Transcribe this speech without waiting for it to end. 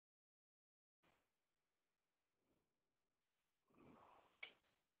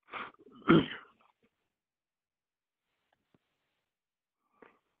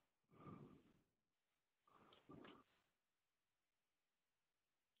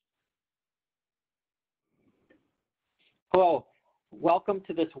Hello, welcome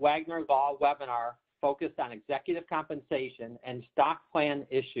to this Wagner Law webinar focused on executive compensation and stock plan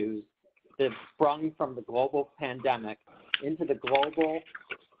issues that sprung from the global pandemic into the global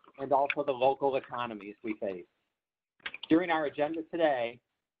and also the local economies we face. During our agenda today,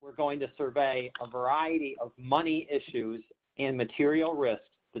 we're going to survey a variety of money issues and material risks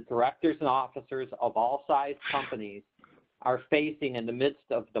that directors and officers of all size companies are facing in the midst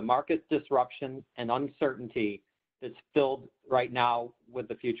of the market disruption and uncertainty that's filled right now with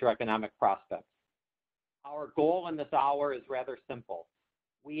the future economic prospects. Our goal in this hour is rather simple.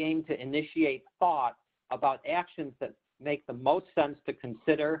 We aim to initiate thought about actions that make the most sense to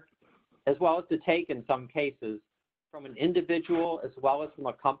consider, as well as to take in some cases, from an individual as well as from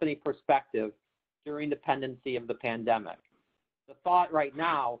a company perspective during the pendency of the pandemic. The thought right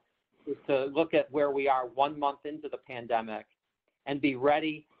now is to look at where we are 1 month into the pandemic and be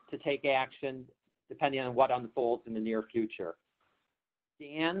ready to take action depending on what unfolds in the near future.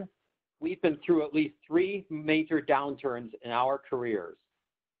 Dan, we've been through at least 3 major downturns in our careers.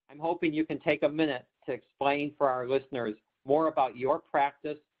 I'm hoping you can take a minute to explain for our listeners more about your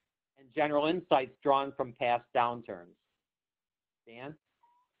practice and general insights drawn from past downturns. Dan?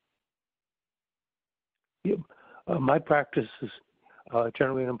 Yeah, my practice is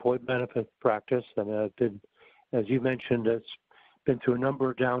generally an employee benefit practice, and I've been, as you mentioned, it's been through a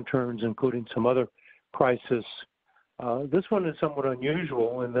number of downturns, including some other crises. This one is somewhat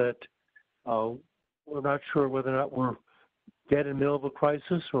unusual in that we're not sure whether or not we're dead in the middle of a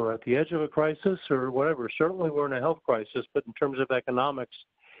crisis or at the edge of a crisis or whatever. Certainly we're in a health crisis, but in terms of economics,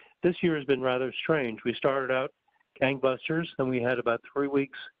 this year has been rather strange. We started out gangbusters, and we had about 3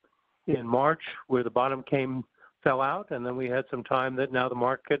 weeks in March where the bottom fell out, and then we had some time that now the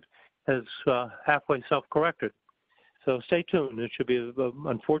market has halfway self-corrected. So stay tuned. It should be,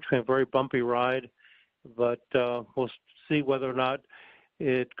 unfortunately, a very bumpy ride, but we'll see whether or not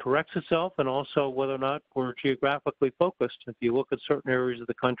it corrects itself and also whether or not we're geographically focused. If you look at certain areas of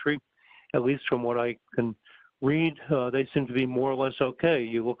the country, at least from what I can read, they seem to be more or less okay.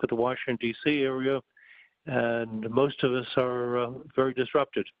 You look at the Washington, D.C. area, and most of us are very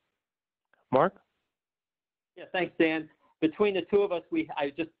disrupted. Mark? Yeah, thanks, Dan. Between the two of us,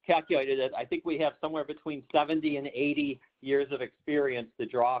 I just calculated it. I think we have somewhere between 70 and 80 years of experience to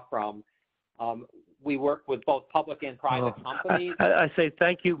draw from. We work with both public and private companies. I say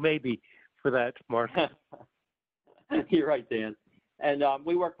thank you, maybe, for that, Mark. You're right, Dan. And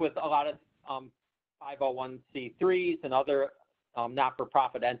we work with a lot of 501c3s and other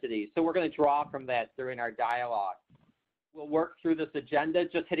not-for-profit entities. So we're going to draw from that during our dialogue. We'll work through this agenda,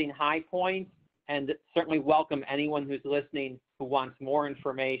 just hitting high points, and certainly welcome anyone who's listening who wants more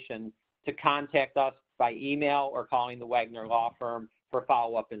information to contact us by email or calling the Wagner Law Firm for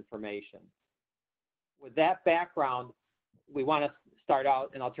follow-up information. With that background, we want to start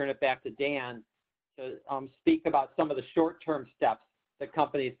out, and I'll turn it back to Dan to speak about some of the short-term steps that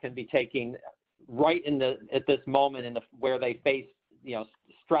companies can be taking right at this moment where they face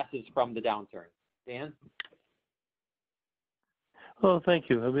stresses from the downturn. Dan? Well, thank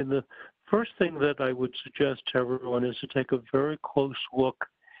you. I mean, the first thing that I would suggest to everyone is to take a very close look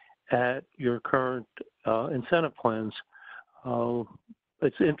at your current incentive plans.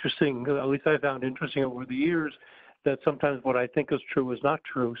 It's interesting, at least I found interesting over the years, that sometimes what I think is true is not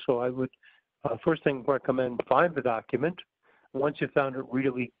true. So I would, first thing, recommend find the document. Once you've found it, read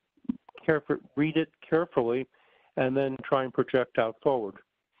it carefully, and then try and project out forward.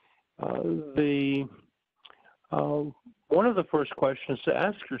 One of the first questions to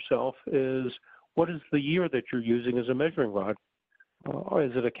ask yourself is, what is the year that you're using as a measuring rod?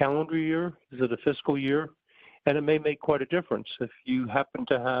 Is it a calendar year? Is it a fiscal year? And it may make quite a difference. If you happen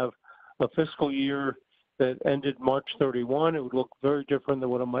to have a fiscal year that ended March 31, it would look very different than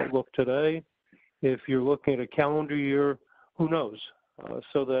what it might look today. If you're looking at a calendar year, who knows?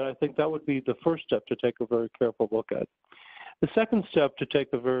 So that I think that would be the first step to take a very careful look at. The second step to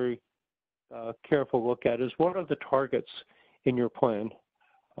take a very careful look at is, what are the targets in your plan?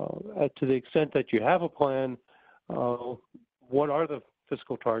 To the extent that you have a plan, what are the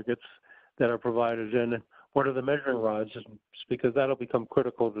fiscal targets that are provided, and what are the measuring rods? Because that'll become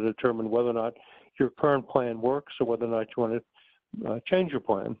critical to determine whether or not your current plan works or whether or not you want to change your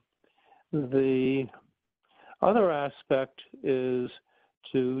plan. The other aspect is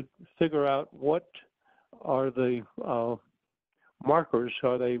to figure out what are the markers.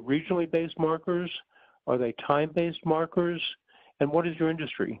 Are they regionally based markers? Are they time-based markers? And what is your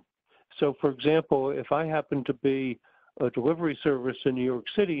industry? So, for example, if I happen to be a delivery service in New York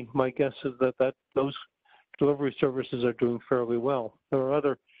City, my guess is that those delivery services are doing fairly well. There are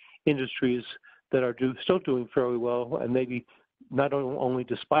other industries that are still doing fairly well, and maybe not only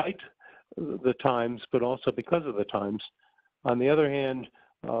despite the times, but also because of the times. On the other hand,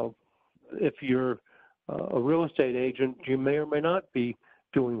 if you're a real estate agent, you may or may not be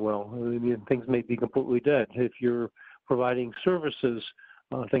doing well. I mean, things may be completely dead. If you're providing services,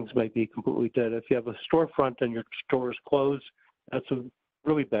 things may be completely dead. If you have a storefront and your store is closed, that's a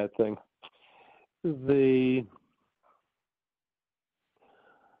really bad thing. The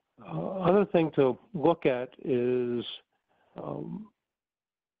other thing to look at is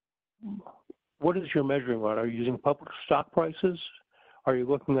what is your measuring rod? Are you using public stock prices? Are you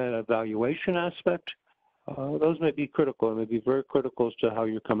looking at a valuation aspect? Those may be critical and may be very critical as to how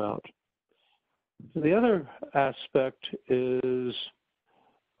you come out. The other aspect is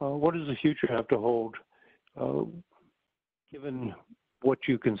what does the future have to hold, given what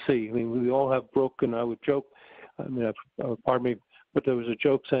you can see? I mean, we all have broken, I would joke, I mean, pardon me, but there was a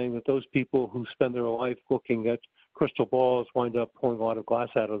joke saying that those people who spend their life looking at crystal balls wind up pulling a lot of glass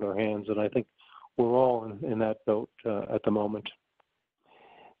out of their hands, and I think we're all in that boat at the moment.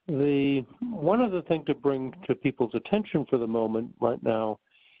 One other thing to bring to people's attention for the moment right now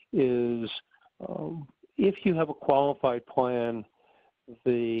is if you have a qualified plan,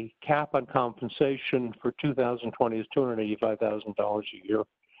 the cap on compensation for 2020 is $285,000 a year.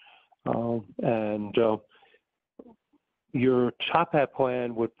 And your top hat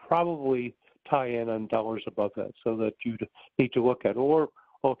plan would probably tie in on dollars above that, so that you need to look at. Or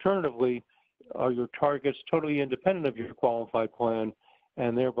alternatively, are your targets totally independent of your qualified plan,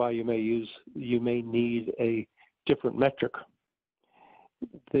 and thereby you may need a different metric.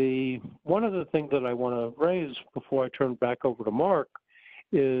 One other thing that I want to raise before I turn back over to Mark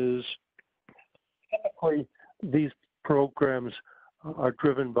is typically these programs are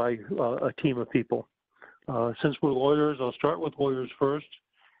driven by a team of people. Since we're lawyers, I'll start with lawyers first.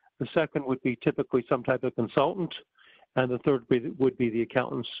 The second would be typically some type of consultant, and the third would be the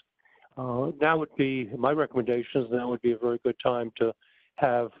accountants. Now would be, my recommendations, now would be a very good time to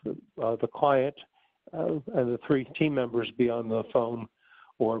have the client and the three team members be on the phone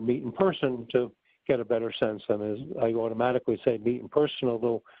or meet in person to get a better sense. And as I automatically say meet in person,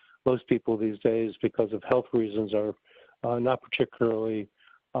 although most people these days, because of health reasons, are not particularly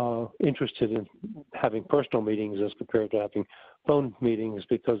interested in having personal meetings as compared to having phone meetings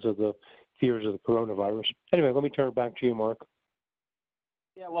because of the fears of the coronavirus. Anyway, let me turn it back to you, Mark.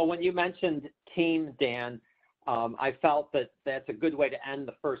 Yeah, well, when you mentioned teams, Dan, I felt that that's a good way to end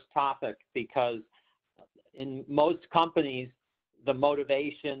the first topic, because in most companies, the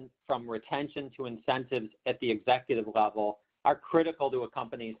motivation from retention to incentives at the executive level are critical to a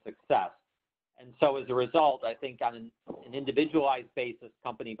company's success. And so as a result, I think on an individualized basis,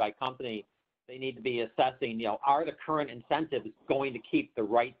 company by company, they need to be assessing, are the current incentives going to keep the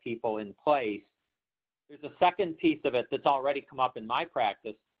right people in place? There's a second piece of it that's already come up in my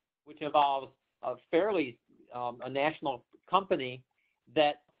practice, which involves a fairly a national company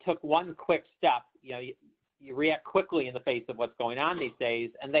that took one quick step. You react quickly in the face of what's going on these days,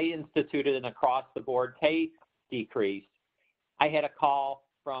 and they instituted an across-the-board pay decrease. I had a call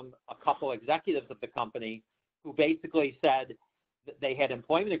from a couple executives of the company who basically said that they had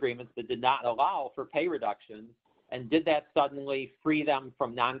employment agreements that did not allow for pay reductions, and did that suddenly free them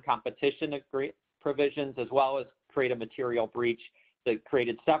from non-competition provisions, as well as create a material breach that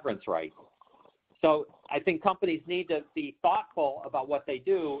created severance rights. So I think companies need to be thoughtful about what they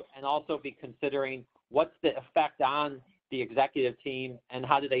do, and also be considering what's the effect on the executive team, and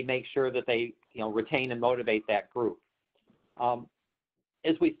how do they make sure that they retain and motivate that group.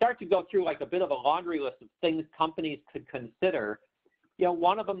 As we start to go through like a bit of a laundry list of things companies could consider,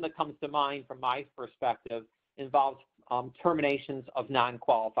 one of them that comes to mind from my perspective involves terminations of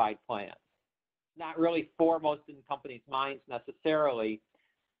non-qualified plans. Not really foremost in companies' minds necessarily,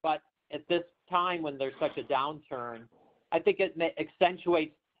 but at this time when there's such a downturn, I think it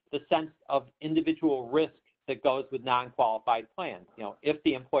accentuates the sense of individual risk that goes with non-qualified plans. If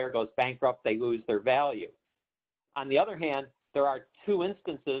the employer goes bankrupt, they lose their value. On the other hand, there are two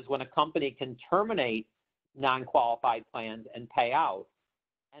instances when a company can terminate non-qualified plans and pay out.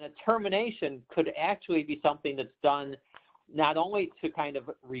 And a termination could actually be something that's done not only to kind of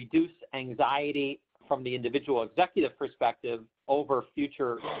reduce anxiety from the individual executive perspective over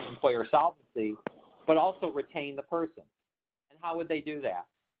future employer solvency, but also retain the person. And how would they do that?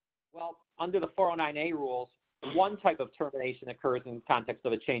 Well, under the 409A rules, one type of termination occurs in the context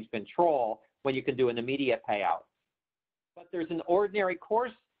of a change of control when you can do an immediate payout. But there's an ordinary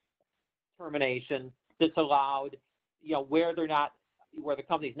course termination that's allowed, where the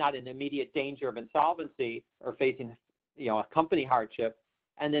company's not in immediate danger of insolvency or facing, a company hardship.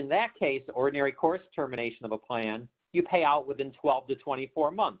 And in that case, ordinary course termination of a plan, you pay out within 12 to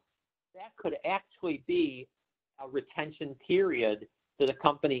 24 months. That could actually be a retention period that a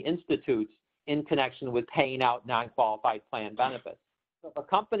company institutes in connection with paying out non-qualified plan benefits. So if a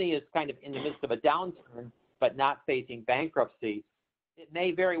company is kind of in the midst of a downturn but not facing bankruptcy, it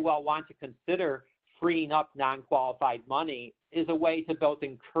may very well want to consider freeing up non-qualified money as a way to both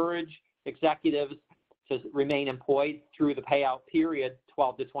encourage executives to remain employed through the payout period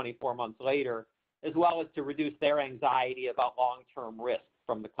 12 to 24 months later, as well as to reduce their anxiety about long-term risk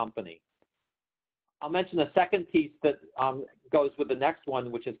from the company. I'll mention the second piece that goes with the next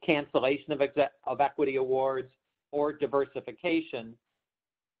one, which is cancellation of equity awards or diversification,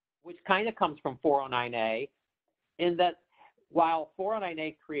 which kind of comes from 409A, in that while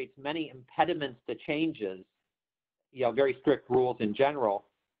 409A creates many impediments to changes, very strict rules in general,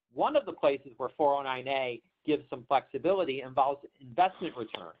 one of the places where 409A gives some flexibility involves investment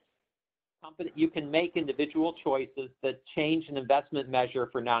returns. You can make individual choices that change an investment measure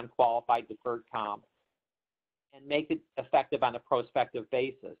for non-qualified deferred comp and make it effective on a prospective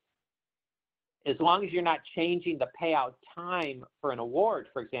basis. As long as you're not changing the payout time for an award,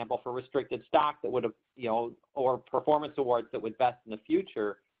 for example, for restricted stock that would have, or performance awards that would vest in the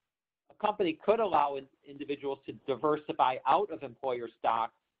future, a company could allow individuals to diversify out of employer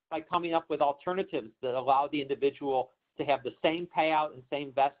stock by coming up with alternatives that allow the individual to have the same payout and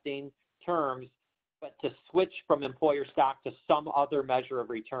same vesting terms, but to switch from employer stock to some other measure of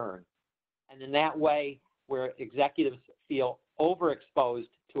return. And in that way, where executives feel overexposed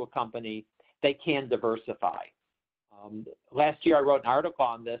to a company, they can diversify. Last year, I wrote an article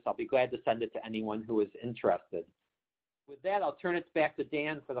on this. I'll be glad to send it to anyone who is interested. With that, I'll turn it back to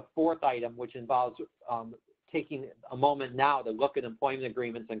Dan for the fourth item, which involves taking a moment now to look at employment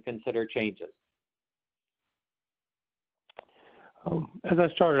agreements and consider changes. As I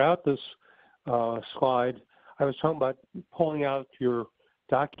started out this slide, I was talking about pulling out your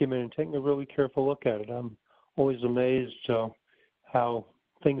document and taking a really careful look at it. I'm always amazed how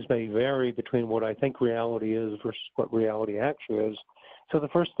things may vary between what I think reality is versus what reality actually is. So the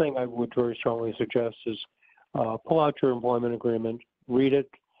first thing I would very strongly suggest is pull out your employment agreement, read it,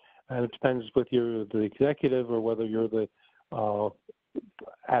 and it depends if you're the executive or whether you're the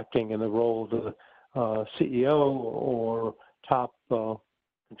acting in the role of the CEO or top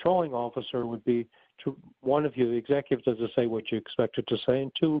controlling officer would be to, one, if you're the executive, does it say what you expect it to say?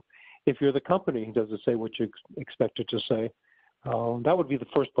 And two, if you're the company, does it say what you expect it to say? That would be the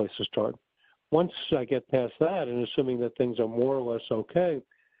first place to start. Once I get past that, and assuming that things are more or less okay,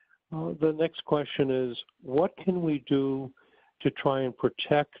 the next question is, what can we do to try and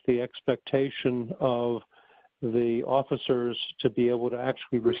protect the expectation of the officers to be able to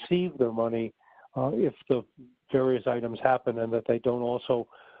actually receive their money if the various items happen and that they don't also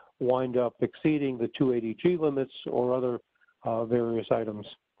wind up exceeding the 280G limits or other various items.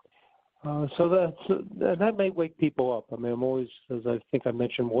 So that may wake people up. I mean, I'm always, as I think I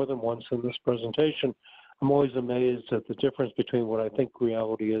mentioned more than once in this presentation, I'm always amazed at the difference between what I think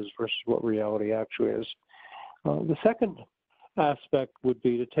reality is versus what reality actually is. The second aspect would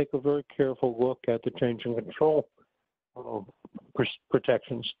be to take a very careful look at the change in control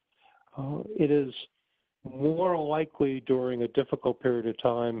protections. It is more likely during a difficult period of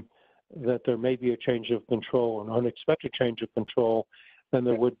time that there may be a change of control, an unexpected change of control, than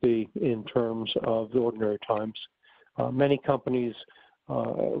there would be in terms of the ordinary times. Many companies,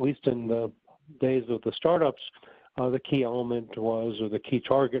 at least in the days of the startups, the key element was, or the key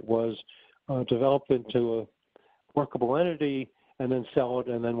target was, develop into a workable entity and then sell it,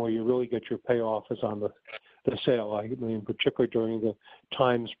 and then where you really get your payoff is on the sale. I mean, particularly during the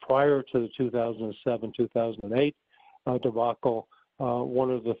times prior to the 2007, 2008 debacle,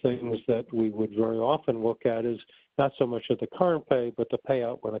 one of the things that we would very often look at is not so much at the current pay, but the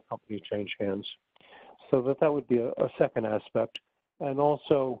payout when a company changed hands. So that would be a second aspect. And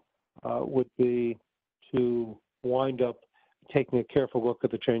also would be to wind up taking a careful look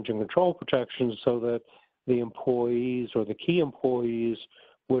at the change in control protections so that the employees or the key employees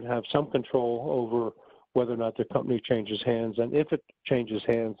would have some control over whether or not their company changes hands, and if it changes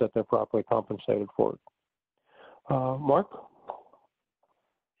hands, that they're properly compensated for it. Mark?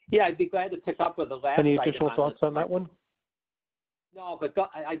 Yeah, I'd be glad to pick up with the last Any additional thoughts on that one? No, but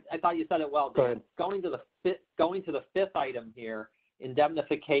I thought you said it well, Dan. Go ahead. Going to the fifth item here,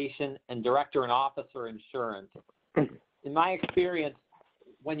 indemnification and director and officer insurance. In my experience,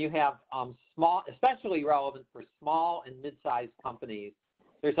 when you have small, especially relevant for small and mid-sized companies,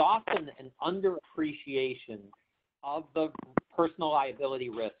 there's often an underappreciation of the personal liability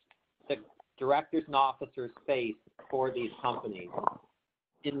risk that directors and officers face for these companies.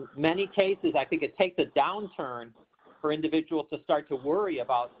 In many cases, I think it takes a downturn for individuals to start to worry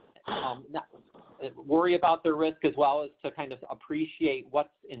about their risk, as well as to kind of appreciate what's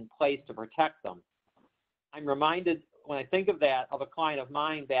in place to protect them. I'm reminded, when I think of that, of a client of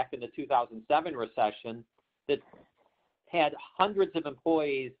mine back in the 2007 recession that had hundreds of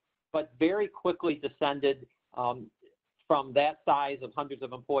employees, but very quickly descended from that size of hundreds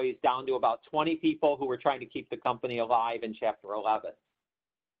of employees down to about 20 people who were trying to keep the company alive in Chapter 11.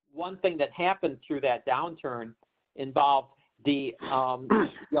 One thing that happened through that downturn involved the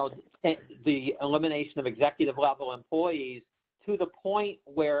the elimination of executive level employees to the point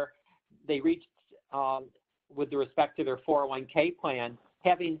where they reached, with respect to their 401k plan,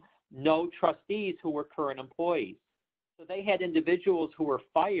 having no trustees who were current employees. So they had individuals who were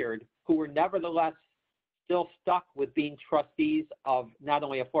fired who were nevertheless still stuck with being trustees of not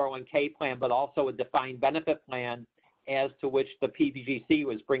only a 401k plan, but also a defined benefit plan, as to which the PBGC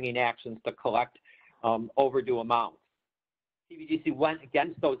was bringing actions to collect overdue amounts. PBGC went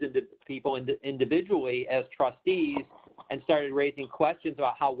against those people individually as trustees and started raising questions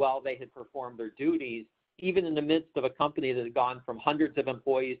about how well they had performed their duties, even in the midst of a company that had gone from hundreds of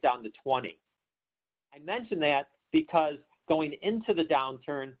employees down to 20. I mention that because going into the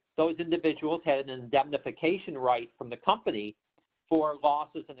downturn, those individuals had an indemnification right from the company for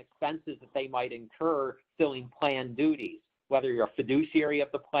losses and expenses that they might incur filling plan duties, whether you're a fiduciary of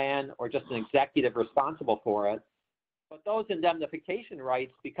the plan or just an executive responsible for it. But those indemnification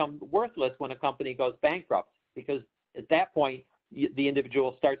rights become worthless when a company goes bankrupt, because at that point, the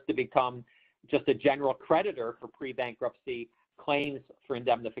individual starts to become just a general creditor for pre-bankruptcy claims for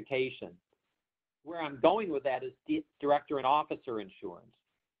indemnification. Where I'm going with that is director and officer insurance.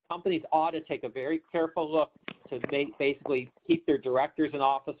 Companies ought to take a very careful look to basically keep their directors and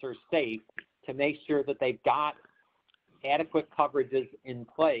officers safe, to make sure that they've got adequate coverages in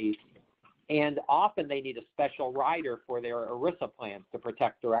place. And often they need a special rider for their ERISA plans to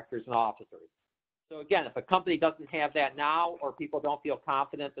protect directors and officers. So again, if a company doesn't have that now, or people don't feel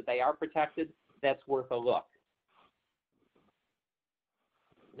confident that they are protected, that's worth a look.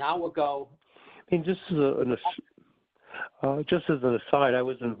 Now we'll go. I mean, just as an aside, I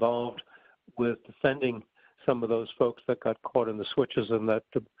was involved with defending some of those folks that got caught in the switches in that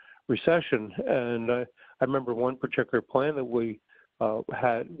recession. And I remember one particular plan that we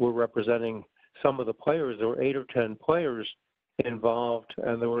were representing some of the players. There were 8 or 10 players involved,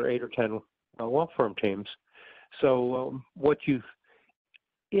 and there were 8 or 10 law firm teams. So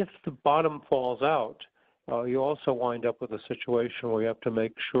if the bottom falls out, you also wind up with a situation where you have to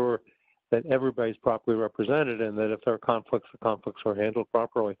make sure that everybody's properly represented, and that if there are conflicts, the conflicts are handled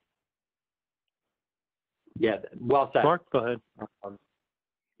properly. Yeah, well said. Mark, go ahead.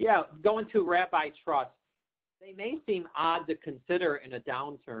 Yeah, going to Rabbi Trust, they may seem odd to consider in a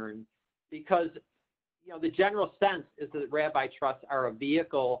downturn because, the general sense is that Rabbi Trusts are a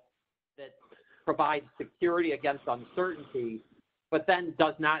vehicle that provides security against uncertainty, but then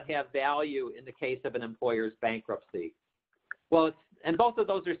does not have value in the case of an employer's bankruptcy. Well, and both of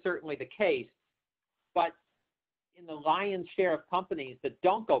those are certainly the case, but in the lion's share of companies that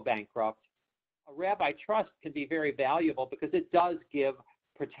don't go bankrupt, a Rabbi Trust can be very valuable because it does give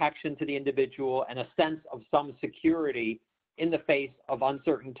protection to the individual and a sense of some security in the face of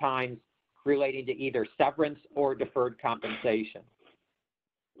uncertain times relating to either severance or deferred compensation.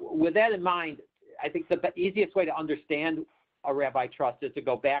 With that in mind, I think the easiest way to understand a Rabbi Trust is to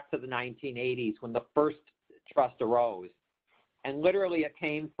go back to the 1980s when the first trust arose. And literally it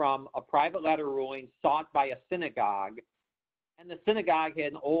came from a private letter ruling sought by a synagogue. And the synagogue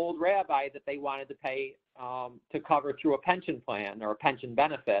had an old rabbi that they wanted to pay to cover through a pension plan or a pension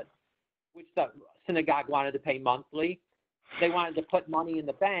benefit, which the synagogue wanted to pay monthly. They wanted to put money in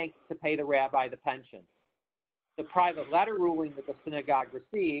the bank to pay the rabbi the pension. The private letter ruling that the synagogue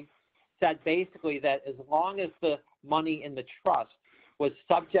received said basically that as long as the money in the trust was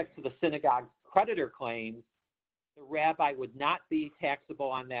subject to the synagogue's creditor claims, the rabbi would not be taxable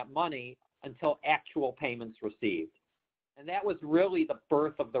on that money until actual payments received. And that was really the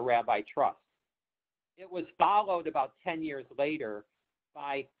birth of the Rabbi Trust. It was followed about 10 years later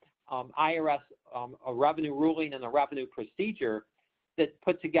by IRS, a revenue ruling and a revenue procedure that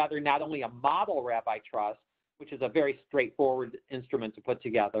put together not only a model Rabbi Trust, which is a very straightforward instrument to put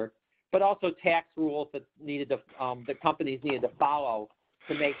together, but also tax rules that the companies needed to follow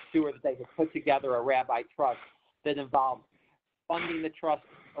to make sure that they could put together a Rabbi Trust that involved funding the trust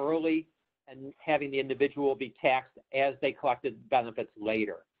early and having the individual be taxed as they collected benefits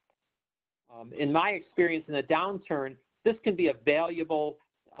later. In my experience in a downturn, this can be a valuable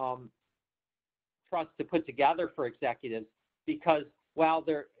trust to put together for executives because while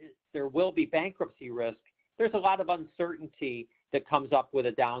there will be bankruptcy risk, there's a lot of uncertainty that comes up with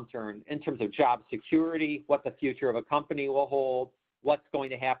a downturn in terms of job security, what the future of a company will hold, what's going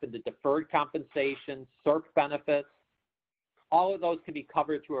to happen to deferred compensation, SERP benefits. All of those can be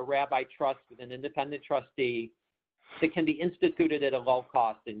covered through a rabbi trust with an independent trustee that can be instituted at a low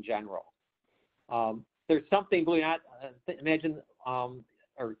cost in general. There's something, believe it or not, imagine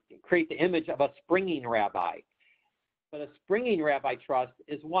or create the image of a springing rabbi. But a springing rabbi trust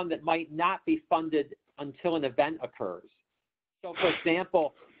is one that might not be funded until an event occurs. So, for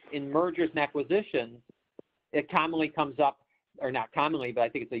example, in mergers and acquisitions, it commonly comes up, or not commonly, but I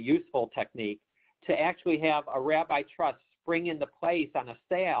think it's a useful technique, to actually have a rabbi trust spring into place on a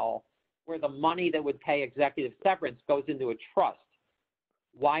sale where the money that would pay executive severance goes into a trust.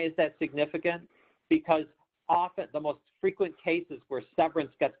 Why is that significant? Because often the most frequent cases where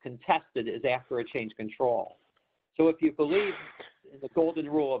severance gets contested is after a change control. So if you believe in the golden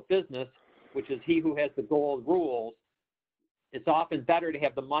rule of business, which is he who has the gold rules, it's often better to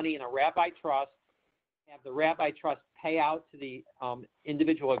have the money in a rabbi trust, have the rabbi trust pay out to the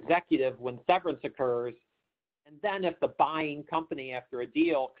individual executive when severance occurs, and then if the buying company after a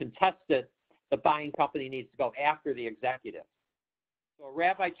deal contests it, the buying company needs to go after the executive. So a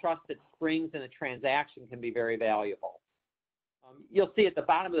rabbi trust that springs in a transaction can be very valuable. You'll see at the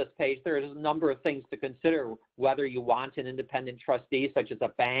bottom of this page, there's a number of things to consider, whether you want an independent trustee, such as a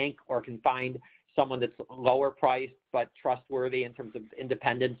bank, or can find someone that's lower priced but trustworthy in terms of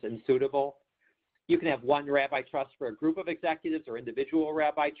independence and suitable. You can have one rabbi trust for a group of executives or individual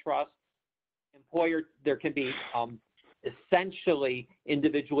rabbi trust. Employer, there can be essentially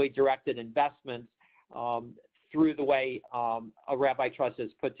individually directed investments through the way a rabbi trust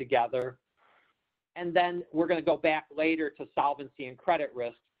is put together. And then we're going to go back later to solvency and credit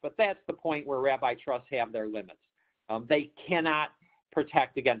risk, but that's the point where rabbi trusts have their limits. They cannot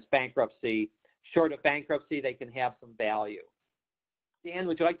protect against bankruptcy. Short of bankruptcy, they can have some value. Dan,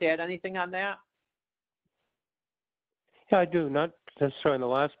 would you like to add anything on that? Yeah, I do. Not necessarily on the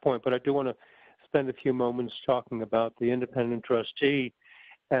last point, but I do want to spend a few moments talking about the independent trustee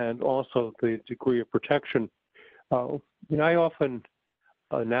and also the degree of protection. I often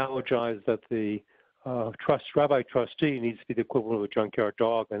analogize that the rabbi trustee needs to be the equivalent of a junkyard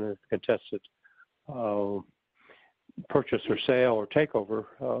dog in a contested purchase or sale or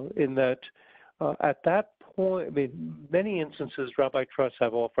takeover, in that at that point, I mean, many instances, rabbi trusts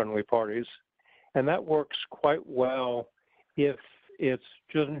have all friendly parties, and that works quite well if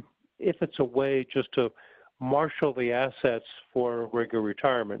it's a way just to marshal the assets for regular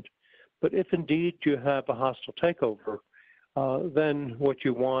retirement. But if indeed you have a hostile takeover, then what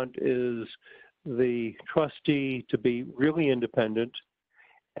you want is the trustee to be really independent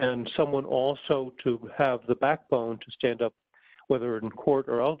and someone also to have the backbone to stand up, whether in court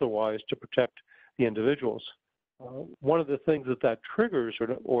or otherwise, to protect the individuals. One of the things that triggers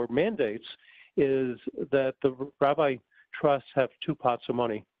or mandates is that the rabbi trusts have two pots of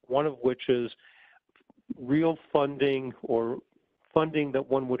money, one of which is real funding or funding that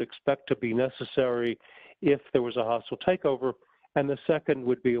one would expect to be necessary if there was a hostile takeover, and the second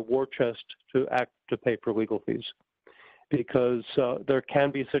would be a war chest to pay for legal fees. Because there can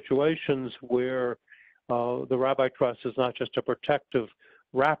be situations where the rabbi trust is not just a protective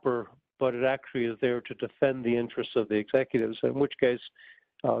wrapper, but it actually is there to defend the interests of the executives, in which case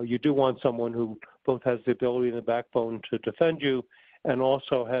you do want someone who both has the ability and the backbone to defend you and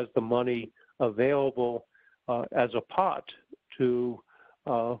also has the money available as a pot to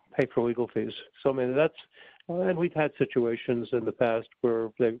pay for legal fees. So, I mean, and we've had situations in the past where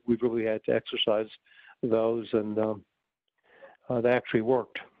we've really had to exercise those, and they actually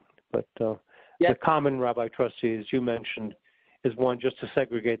worked. But the common rabbi trustee, as you mentioned, is one just to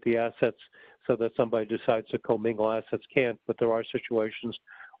segregate the assets so that somebody decides to commingle assets can't. But there are situations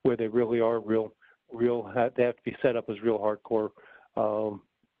where they really are they have to be set up as real hardcore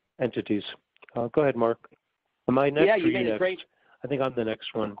entities. Go ahead, Mark. Am I next? Yeah, you made it great. I think I'm the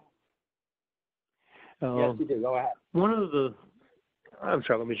next one. Yes, you do. Go ahead. I'm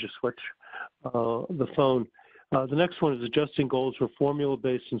sorry, let me just switch the phone. The next one is adjusting goals for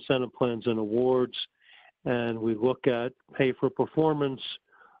formula-based incentive plans and awards. And we look at pay for performance,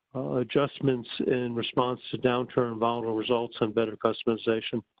 adjustments in response to downturn, volatile results, and better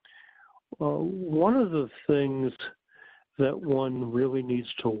customization. One of the things that one really needs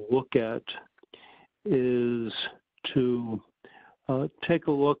to look at is to take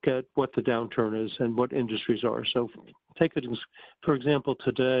a look at what the downturn is and what industries are. So take it, for example,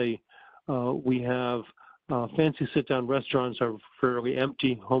 today we have fancy sit-down restaurants are fairly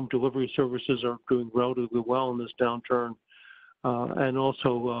empty. Home delivery services are doing relatively well in this downturn. And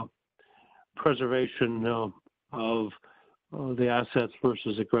also preservation of the assets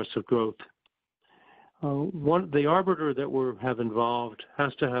versus aggressive growth. The arbiter that we have involved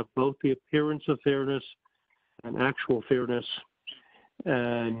has to have both the appearance of fairness and actual fairness.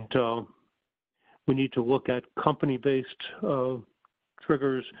 And we need to look at company-based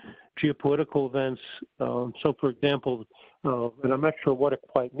triggers, geopolitical events. So, for example, and I'm not sure what it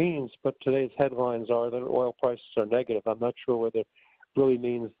quite means, but today's headlines are that oil prices are negative. I'm not sure whether it really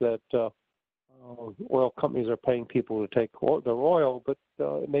means that oil companies are paying people to take their oil, but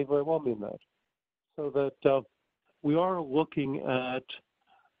it may very well mean that. So that we are looking at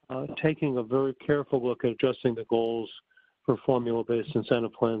taking a very careful look at adjusting the goals for formula-based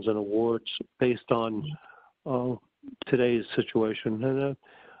incentive plans and awards based on today's situation.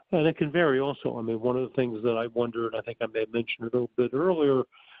 And it can vary also. I mean, one of the things that I wondered, I think I may have mentioned it a little bit earlier,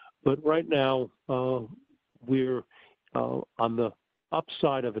 but right now we're on the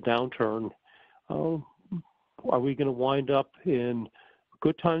upside of a downturn. Are we going to wind up in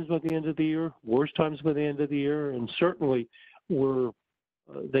good times by the end of the year, worse times by the end of the year? And certainly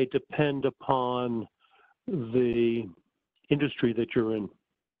they depend upon the industry that you're in.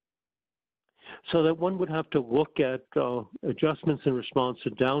 So that one would have to look at adjustments in response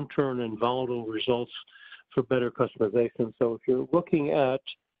to downturn and volatile results for better customization. So if you're looking at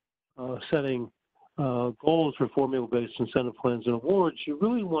setting goals for formula-based incentive plans and awards, you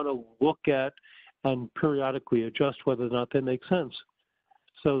really want to look at and periodically adjust whether or not they make sense.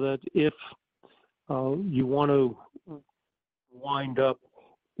 So that if you want to wind up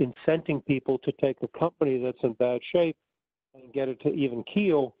incenting people to take a company that's in bad shape and get it to even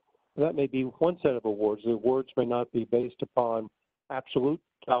keel, that may be one set of awards. The awards may not be based upon absolute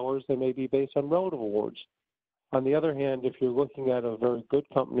dollars. They may be based on relative awards. On the other hand, if you're looking at a very good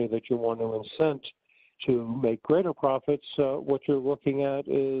company that you want to incent to make greater profits, what you're looking at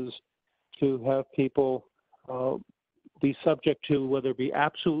is to have people be subject to whether it be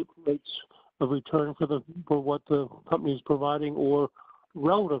absolute rates of return for what the company is providing or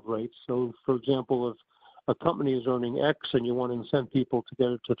relative rates. So, for example, if a company is earning X and you want to incent people to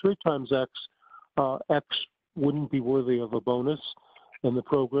get it to 3 times X, X wouldn't be worthy of a bonus in the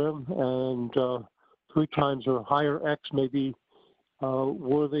program, and 3 times or higher X may be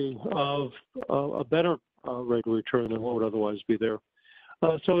worthy of a better rate of return than what would otherwise be there.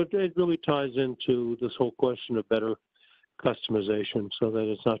 So it really ties into this whole question of better customization, so that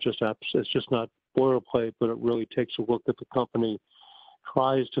it's just not boilerplate, but it really takes a look at the company,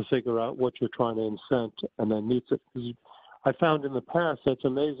 tries to figure out what you're trying to incent, and then meets it. I found in the past that's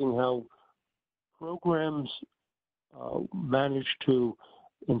amazing how programs manage to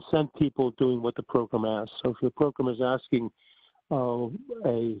incent people doing what the program asks. So if the program is asking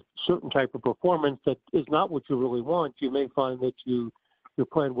a certain type of performance that is not what you really want, you may find that your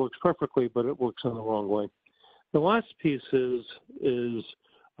plan works perfectly, but it works in the wrong way. The last piece is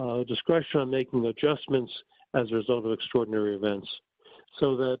discretion on making adjustments as a result of extraordinary events.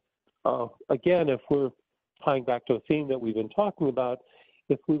 So that, again, if we're tying back to a theme that we've been talking about,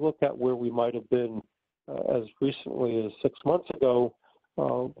 if we look at where we might have been as recently as 6 months ago,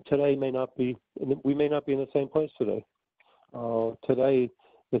 today we may not be in the same place today. Today,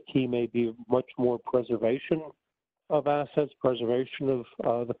 the key may be much more preservation of assets, preservation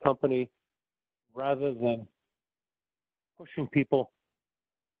of the company, rather than pushing people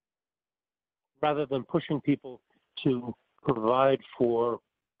to provide for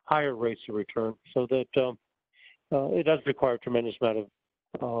higher rates of return. So that it does require a tremendous amount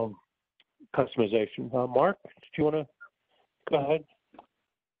of customization. Mark, do you want to go ahead?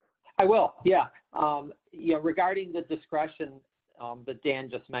 I will, yeah. Regarding the discretion that Dan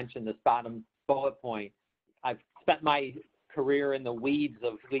just mentioned, this bottom bullet point, I've spent my career in the weeds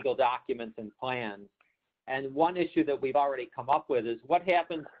of legal documents and plans. And one issue that we've already come up with is what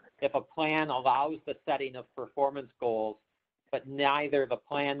happens if a plan allows the setting of performance goals, but neither the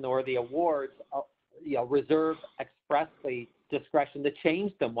plan nor the awards reserve expressly discretion to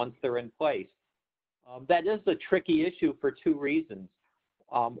change them once they're in place. That is a tricky issue for 2 reasons.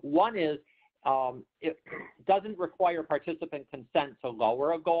 One is it doesn't require participant consent to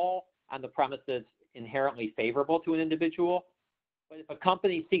lower a goal on the premises inherently favorable to an individual. But if a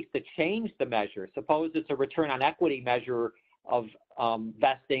company seeks to change the measure, suppose it's a return on equity measure of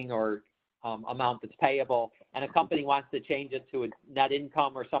vesting or amount that's payable, and a company wants to change it to a net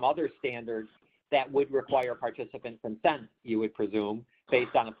income or some other standard, that would require participant consent, you would presume,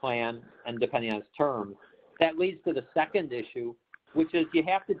 based on a plan and depending on its terms. That leads to the second issue, which is you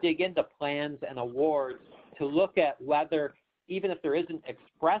have to dig into plans and awards to look at whether, even if there isn't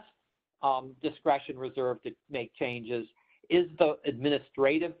express discretion reserved to make changes, is the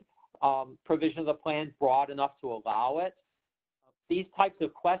administrative provision of the plan broad enough to allow it? These types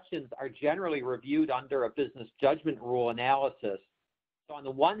of questions are generally reviewed under a business judgment rule analysis. So on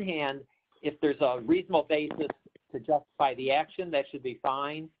the one hand, if there's a reasonable basis to justify the action, that should be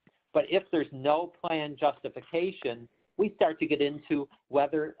fine. But if there's no plan justification, we start to get into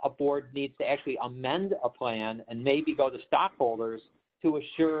whether a board needs to actually amend a plan and maybe go to stockholders to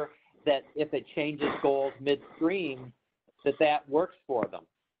assure that if it changes goals midstream, that works for them.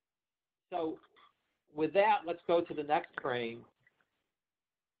 So with that, let's go to the next frame.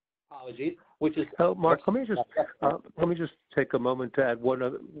 Apologies, which is Mark. Let me just take a moment to add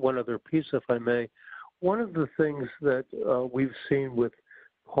one other piece, if I may. One of the things that we've seen with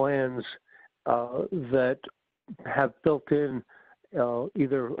plans that have built in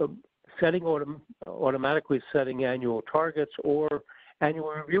either automatically setting annual targets or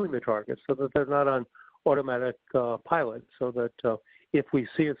annually reviewing the targets, so that they're not on automatic pilot. So that if we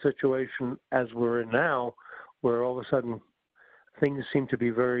see a situation as we're in now, where all of a sudden things seem to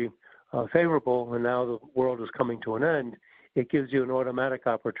be very favorable, and now the world is coming to an end, it gives you an automatic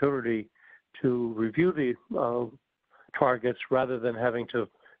opportunity to review the targets rather than having to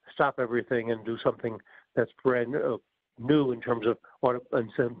stop everything and do something that's brand new in terms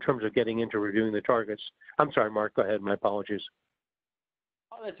of getting into reviewing the targets. I'm sorry, Mark. Go ahead. My apologies.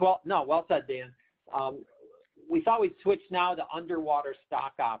 Oh, that's well said, Dan. We thought we'd switch now to underwater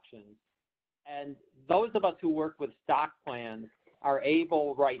stock options, and those of us who work with stock plans are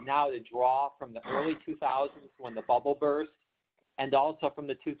able right now to draw from the early 2000s when the bubble burst, and also from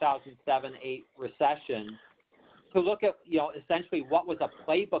the 2007-8 recession, to look at, essentially what was a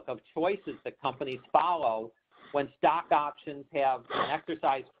playbook of choices that companies follow when stock options have an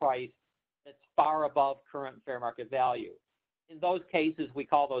exercise price that's far above current fair market value. In those cases, we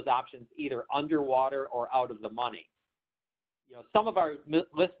call those options either underwater or out of the money. Some of our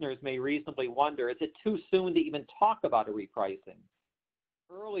listeners may reasonably wonder, is it too soon to even talk about a repricing?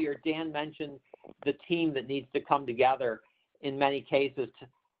 Earlier, Dan mentioned the team that needs to come together in many cases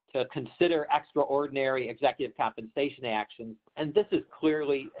to consider extraordinary executive compensation actions. And this is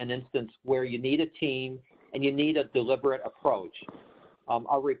clearly an instance where you need a team and you need a deliberate approach. A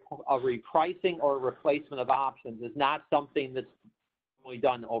repricing or replacement of options is not something that's normally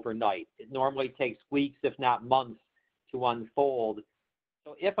done overnight. It normally takes weeks, if not months, to unfold.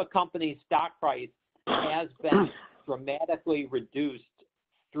 So if a company's stock price has been dramatically reduced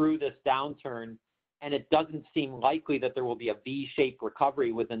through this downturn, and it doesn't seem likely that there will be a V-shaped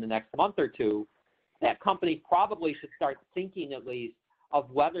recovery within the next month or two, that company probably should start thinking at least of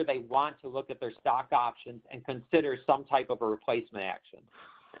whether they want to look at their stock options and consider some type of a replacement action.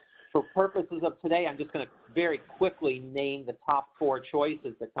 For purposes of today, I'm just going to very quickly name the top 4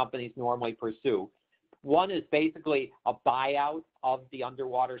 choices that companies normally pursue. One is basically a buyout of the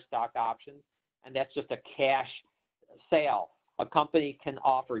underwater stock options, and that's just a cash sale. A company can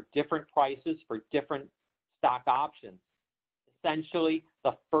offer different prices for different stock options. Essentially,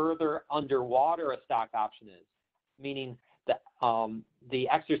 the further underwater a stock option is, meaning the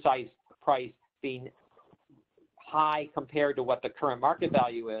exercise price being high compared to what the current market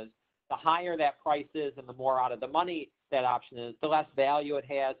value is, the higher that price is and the more out of the money that option is, the less value it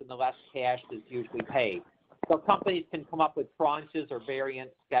has and the less cash is usually paid. So companies can come up with tranches or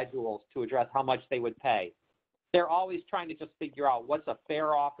variant schedules to address how much they would pay. They're always trying to just figure out what's a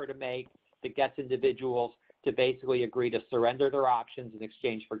fair offer to make that gets individuals to basically agree to surrender their options in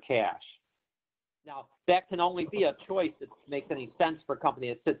exchange for cash. Now, that can only be a choice that makes any sense for a company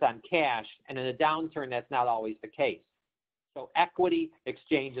that sits on cash, and in a downturn, that's not always the case. So equity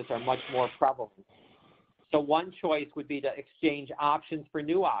exchanges are much more prevalent. So one choice would be to exchange options for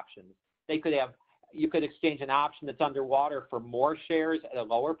new options. You could exchange an option that's underwater for more shares at a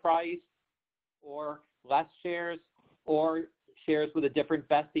lower price, or less shares, or shares with a different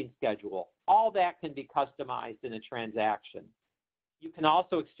vesting schedule. All that can be customized in a transaction. You can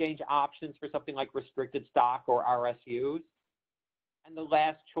also exchange options for something like restricted stock or RSUs. And the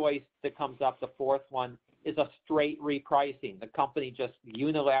last choice that comes up, the fourth one, is a straight repricing. The company just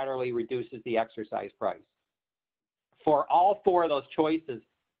unilaterally reduces the exercise price. For all 4 of those choices,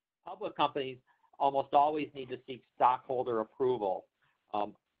 public companies almost always need to seek stockholder approval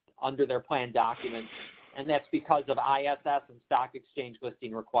under their plan documents, and that's because of ISS and stock exchange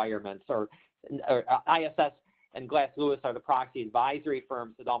listing requirements. Or ISS and Glass Lewis are the proxy advisory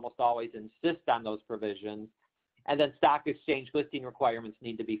firms that almost always insist on those provisions. And then stock exchange listing requirements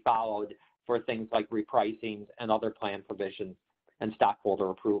need to be followed for things like repricings and other plan provisions and stockholder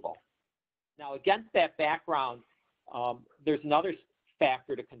approval. Now, against that background, there's another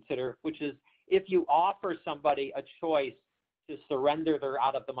factor to consider, which is if you offer somebody a choice to surrender their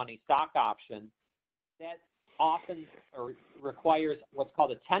out-of-the-money stock option, that often requires what's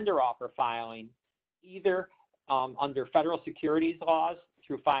called a tender offer filing, either under federal securities laws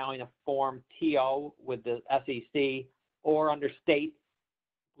through filing a Form TO with the SEC or under state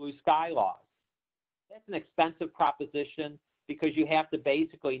blue sky laws. That's an expensive proposition because you have to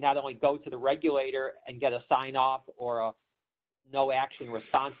basically not only go to the regulator and get a sign-off or a no action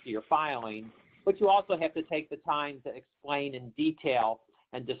response to your filing, but you also have to take the time to explain in detail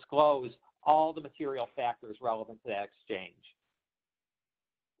and disclose all the material factors relevant to that exchange.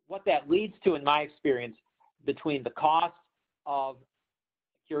 What that leads to, in my experience, between the cost of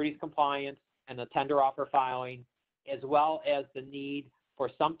securities compliance and the tender offer filing, as well as the need for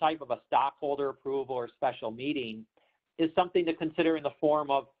some type of a stockholder approval or special meeting, is something to consider in the form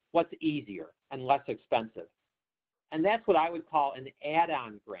of what's easier and less expensive. And that's what I would call an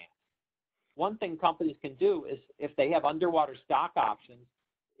add-on grant. One thing companies can do is, if they have underwater stock options,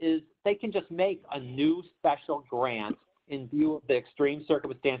 is they can just make a new special grant in view of the extreme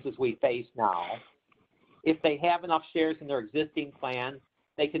circumstances we face now. If they have enough shares in their existing plan,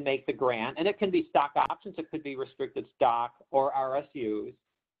 they can make the grant, and it can be stock options, it could be restricted stock or RSUs.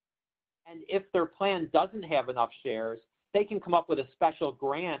 And if their plan doesn't have enough shares, they can come up with a special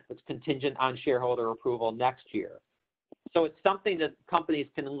grant that's contingent on shareholder approval next year. So it's something that companies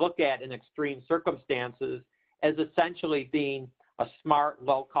can look at in extreme circumstances as essentially being a smart,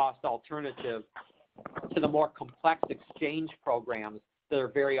 low-cost alternative to the more complex exchange programs that are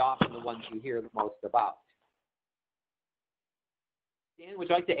very often the ones you hear the most about. Dan, would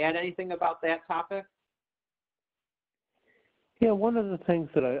you like to add anything about that topic? Yeah, one of the things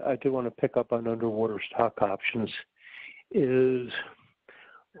that I do want to pick up on underwater stock options is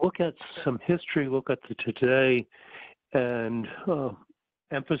look at some history, look at the today, and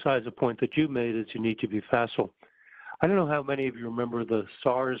emphasize a point that you made is you need to be facile. I don't know how many of you remember the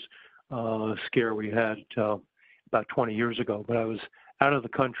SARS scare we had about 20 years ago, but I was out of the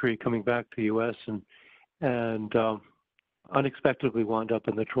country coming back to the U.S. and unexpectedly wound up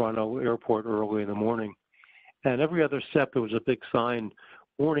in the Toronto airport early in the morning. And every other step, there was a big sign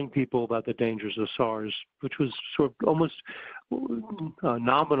warning people about the dangers of SARS, which was sort of almost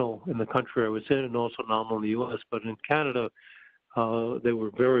nominal in the country I was in and also nominal in the U.S. But in Canada, they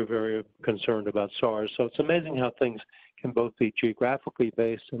were very, very concerned about SARS. So it's amazing how things can both be geographically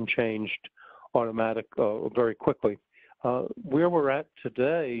based and changed very quickly. Where we're at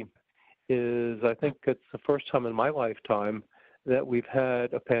today is, I think it's the first time in my lifetime that we've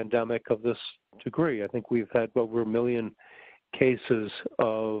had a pandemic of this degree. I think we've had over 1 million cases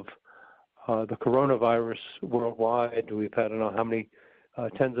of the coronavirus worldwide. We've had, I don't know how many,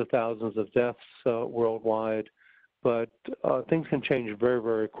 tens of thousands of deaths worldwide. But things can change very,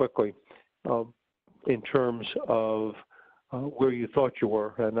 very quickly in terms of where you thought you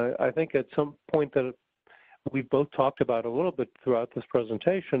were. And I think at some point that we've both talked about a little bit throughout this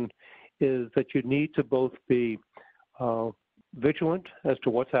presentation is that you need to both be vigilant as to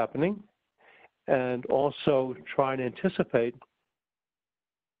what's happening and also try and anticipate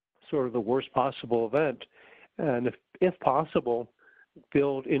sort of the worst possible event. And if possible,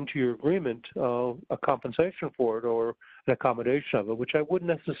 build into your agreement a compensation for it or an accommodation of it, which I wouldn't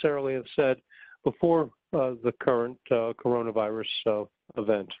necessarily have said before the current coronavirus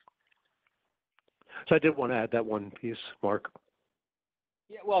event. So I did want to add that one piece, Mark.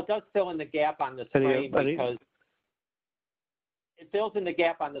 Yeah, well, it does fill in the gap on this frame because it fills in the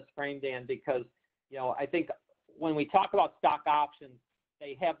gap on this frame, Dan, because, you know, I think when we talk about stock options,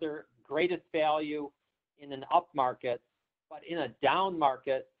 they have their greatest value in an up market, but in a down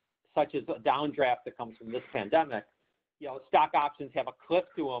market, such as a downdraft that comes from this pandemic, you know, stock options have a cliff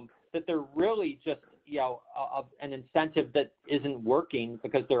to them that they're really just, you know, an incentive that isn't working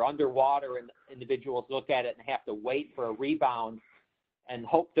because they're underwater and individuals look at it and have to wait for a rebound and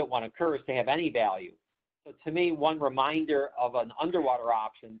hope that one occurs to have any value. So to me, one reminder of an underwater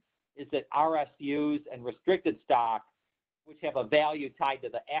option is that RSUs and restricted stock, which have a value tied to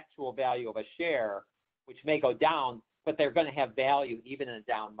the actual value of a share, which may go down, but they're going to have value even in a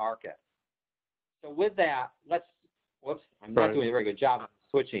down market. So with that, I'm not doing a very good job of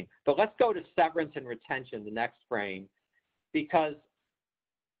switching, but let's go to severance and retention, the next frame, because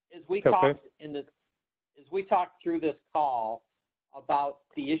as we talked through this call, about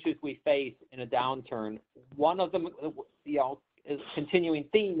the issues we face in a downturn. One of them, is continuing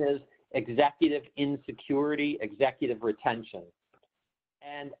theme is executive insecurity, executive retention.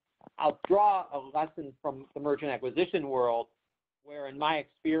 And I'll draw a lesson from the merger and acquisition world where, in my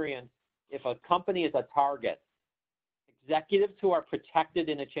experience, if a company is a target, executives who are protected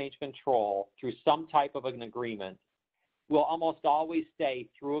in a change control through some type of an agreement will almost always stay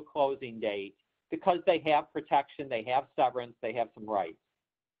through a closing date because they have protection, they have severance, they have some rights.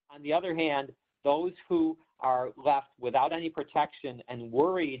 On the other hand, those who are left without any protection and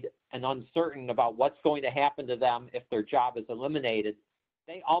worried and uncertain about what's going to happen to them if their job is eliminated,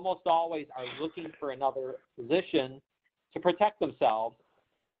 they almost always are looking for another position to protect themselves.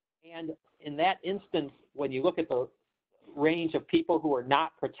 And in that instance, when you look at the range of people who are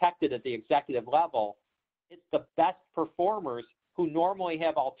not protected at the executive level, it's the best performers who normally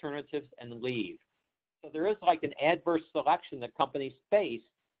have alternatives and leave. So there is like an adverse selection that companies face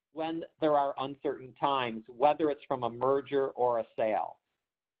when there are uncertain times, whether it's from a merger or a sale.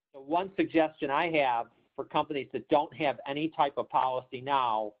 So one suggestion I have for companies that don't have any type of policy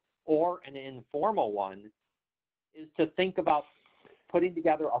now or an informal one is to think about putting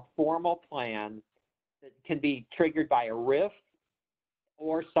together a formal plan that can be triggered by a RIF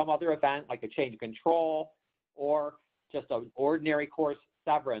or some other event like a change of control or just an ordinary course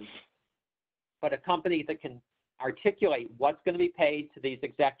severance, but a company that can articulate what's going to be paid to these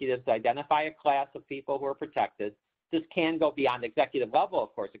executives, identify a class of people who are protected. This can go beyond executive level,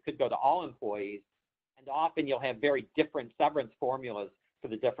 of course. It could go to all employees, and often you'll have very different severance formulas for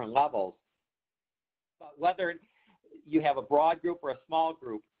the different levels. But whether you have a broad group or a small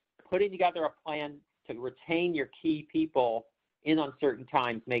group, putting together a plan to retain your key people in uncertain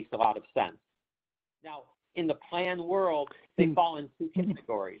times makes a lot of sense. Now, in the plan world, they fall in two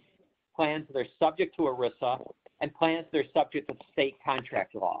categories. Plans that are subject to ERISA and plans that are subject to state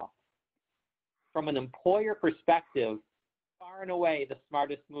contract law. From an employer perspective, far and away the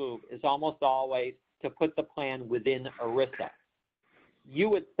smartest move is almost always to put the plan within ERISA. You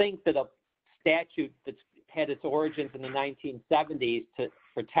would think that a statute that's had its origins in the 1970s to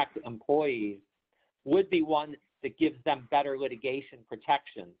protect employees would be one that gives them better litigation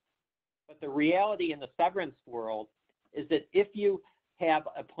protection. But the reality in the severance world is that if you have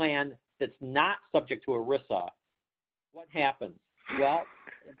a plan that's not subject to ERISA, what happens? Well,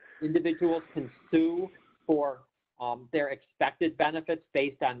 individuals can sue for their expected benefits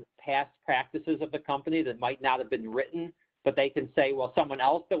based on past practices of the company that might not have been written, but they can say, well, someone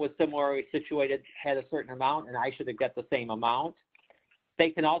else that was similarly situated had a certain amount and I should have got the same amount. They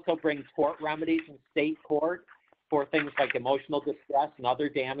can also bring tort remedies in state court for things like emotional distress and other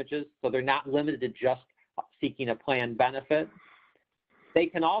damages, so they're not limited to just seeking a planned benefit. They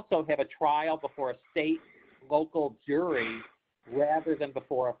can also have a trial before a state local jury rather than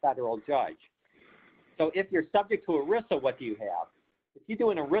before a federal judge. So if you're subject to ERISA, what do you have? If you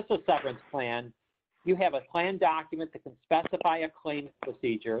do an ERISA severance plan, you have a plan document that can specify a claims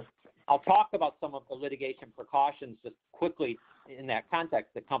procedure. I'll talk about some of the litigation precautions just quickly in that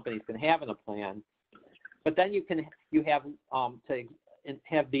context that companies can have in a plan. But then you have to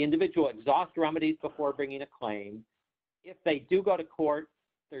have the individual exhaust remedies before bringing a claim. If they do go to court,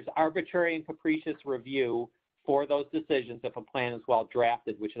 there's arbitrary and capricious review for those decisions if a plan is well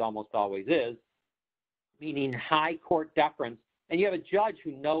drafted, which it almost always is, meaning high court deference. And you have a judge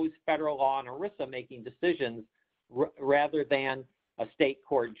who knows federal law and ERISA making decisions rather than a state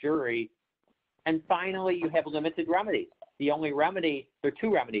court jury. And finally, you have limited remedies. The only remedy, there are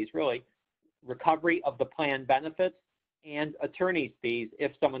two remedies really, recovery of the plan benefits and attorney's fees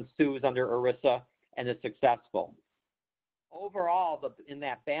if someone sues under ERISA and is successful. Overall, in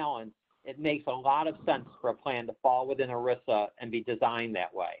that balance, it makes a lot of sense for a plan to fall within ERISA and be designed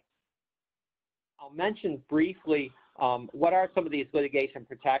that way. I'll mention briefly what are some of these litigation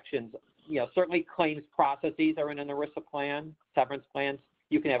protections. Certainly claims processes are in an ERISA plan, severance plans.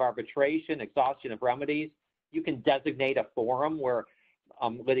 You can have arbitration, exhaustion of remedies. You can designate a forum where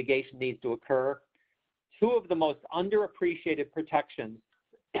litigation needs to occur. Two of the most underappreciated protections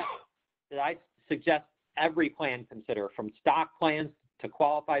that I suggest every plan consider, from stock plans to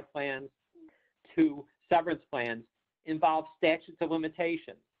qualified plans to severance plans, involve statutes of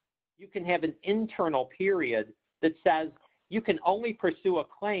limitations. You can have an internal period that says you can only pursue a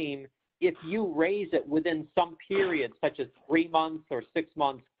claim if you raise it within some period, such as 3 months or 6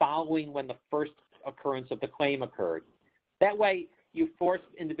 months following when the first occurrence of the claim occurred. That way, you force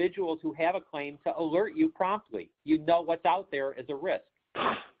individuals who have a claim to alert you promptly. You know what's out there as a risk.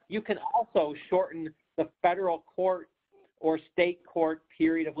 You can also shorten the federal court or state court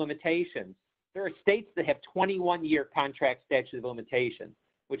period of limitations. There are states that have 21-year contract statute of limitations,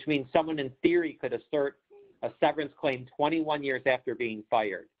 which means someone in theory could assert a severance claim 21 years after being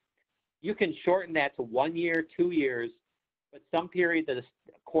fired. You can shorten that to 1 year, 2 years, but some period that a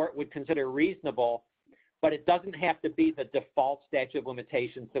court would consider reasonable, but it doesn't have to be the default statute of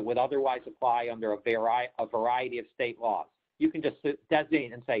limitations that would otherwise apply under a variety of state laws. You can just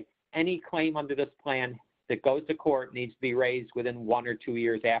designate and say, any claim under this plan that goes to court needs to be raised within 1 or 2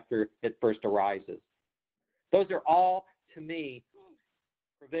 years after it first arises. Those are all, to me,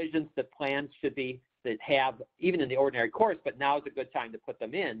 provisions that plans should be, that have, even in the ordinary course, but now is a good time to put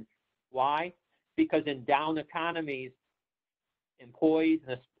them in. Why? Because in down economies, employees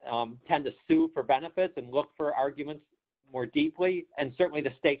tend to sue for benefits and look for arguments more deeply, and certainly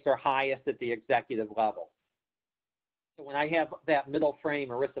the stakes are highest at the executive level. So when I have that middle frame,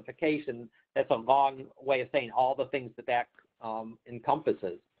 ERISAification, that's a long way of saying all the things that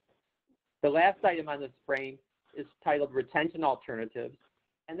encompasses. The last item on this frame is titled Retention Alternatives,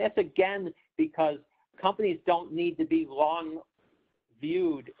 and that's again because companies don't need to be long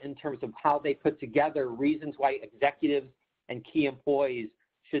viewed in terms of how they put together reasons why executives and key employees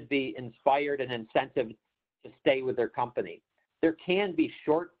should be inspired and incentivized to stay with their company. There can be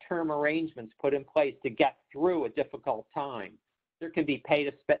short-term arrangements put in place to get through a difficult time. There can be pay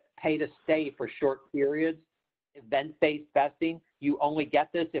to stay for short periods, event-based vesting. You only get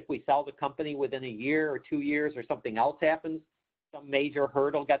this if we sell the company within a year or 2 years or something else happens. Some major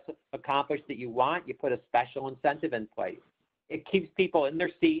hurdle gets accomplished that you want, you put a special incentive in place. It keeps people in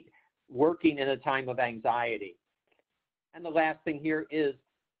their seat working in a time of anxiety. And the last thing here is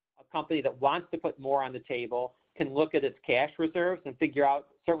a company that wants to put more on the table can look at its cash reserves and figure out,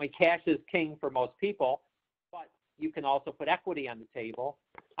 certainly cash is king for most people, but you can also put equity on the table.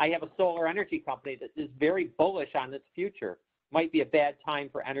 I have a solar energy company that is very bullish on its future. Might be a bad time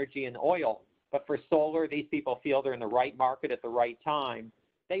for energy and oil, but for solar, these people feel they're in the right market at the right time.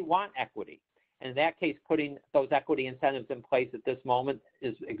 They want equity. And in that case, putting those equity incentives in place at this moment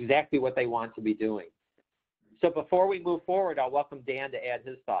is exactly what they want to be doing. So before we move forward, I'll welcome Dan to add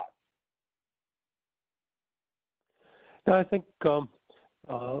his thoughts. I think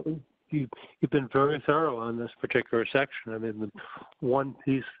you've been very thorough on this particular section. I mean, the one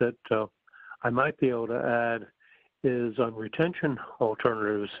piece that I might be able to add is on retention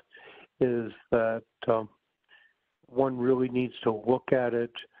alternatives is that one really needs to look at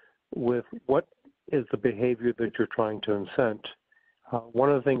it with what is the behavior that you're trying to incent.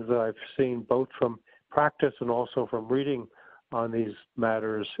 One of the things that I've seen both from practice and also from reading on these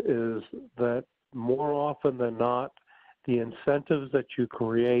matters is that more often than not, the incentives that you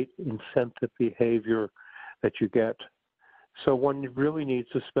create incent the behavior that you get. So one really needs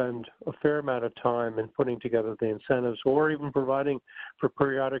to spend a fair amount of time in putting together the incentives or even providing for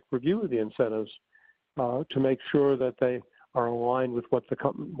periodic review of the incentives to make sure that they are aligned with what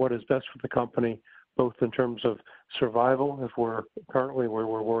is best for the company, both in terms of survival, if we're currently where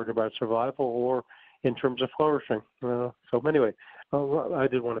we're worried about survival, or in terms of flourishing. So anyway, I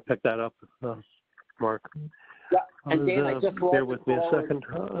did want to pick that up, Mark. Yeah, and Dan, I just bear with me a second.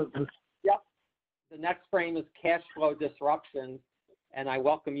 Yep. The next frame is cash flow disruption, and I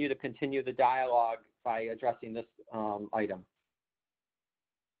welcome you to continue the dialogue by addressing this item.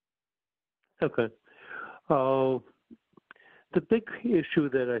 Okay. The big issue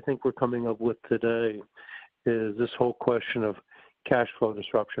that I think we're coming up with today is this whole question of cash flow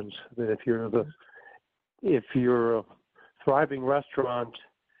disruptions. That if you're a thriving restaurant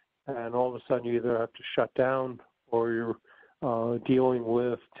and all of a sudden you either have to shut down or you're dealing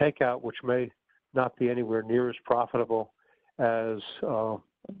with takeout, which may not be anywhere near as profitable as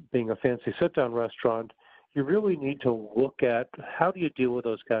being a fancy sit-down restaurant, you really need to look at how do you deal with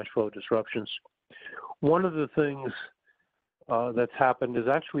those cash flow disruptions. One of the things that's happened is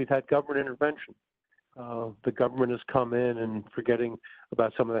actually we've had government intervention. The government has come in, and forgetting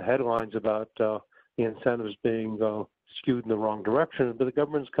about some of the headlines about the incentives being skewed in the wrong direction, but the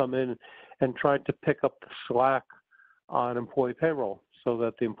government's come in and tried to pick up the slack on employee payroll so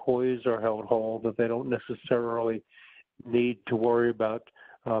that the employees are held whole, that they don't necessarily need to worry about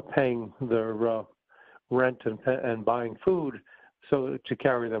paying their rent and buying food so to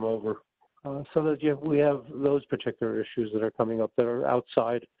carry them over. So that we have those particular issues that are coming up that are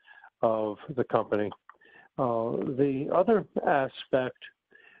outside of the company. The other aspect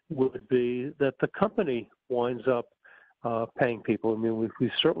would be that the company winds up paying people. I mean,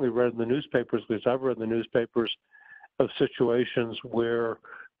 we've certainly read in the newspapers, because I've read in the newspapers of situations where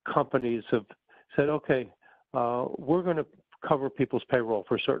companies have said, okay, we're going to cover people's payroll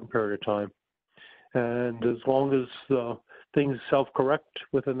for a certain period of time. And as long as things self-correct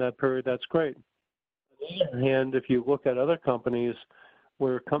within that period, that's great. On the other hand, if you look at other companies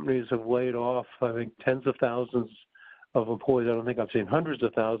where companies have laid off, I think, tens of thousands of employees, I don't think I've seen hundreds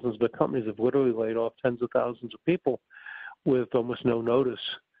of thousands, but companies have literally laid off tens of thousands of people with almost no notice.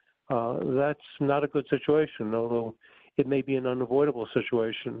 That's not a good situation, although it may be an unavoidable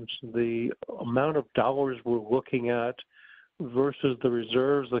situation. The amount of dollars we're looking at versus the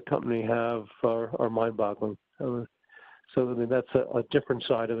reserves the company have are mind-boggling. So I mean, that's a different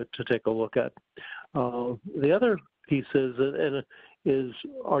side of it to take a look at. The other piece is,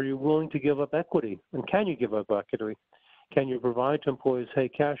 are you willing to give up equity? And can you give up equity? Can you provide to employees, hey,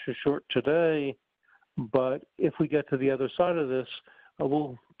 cash is short today, but if we get to the other side of this,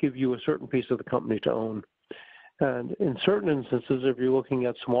 we'll give you a certain piece of the company to own. And in certain instances, if you're looking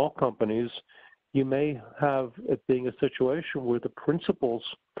at small companies, you may have it being a situation where the principals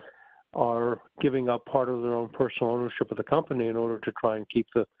are giving up part of their own personal ownership of the company in order to try and keep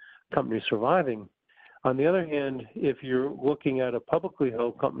the company surviving. On the other hand, if you're looking at a publicly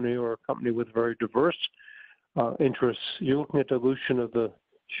held company or a company with very diverse interests, you're looking at dilution of the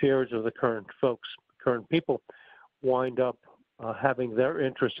shares of the current folks. Current people wind up having their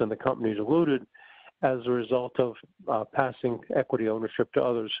interest in the company diluted as a result of passing equity ownership to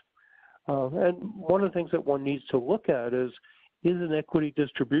others. And one of the things that one needs to look at is an equity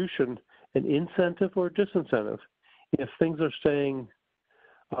distribution an incentive or a disincentive? If things are staying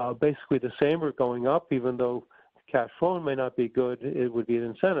basically the same or going up, even though cash flow may not be good, it would be an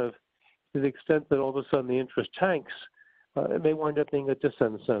incentive. To the extent that all of a sudden the interest tanks, it may wind up being a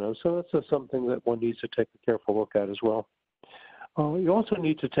disincentive. So that's just something that one needs to take a careful look at as well. You also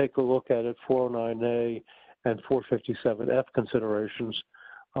need to take a look at 409A and 457F considerations.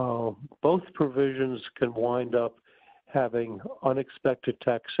 Both provisions can wind up having unexpected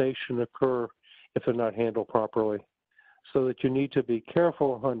taxation occur if they're not handled properly. So that you need to be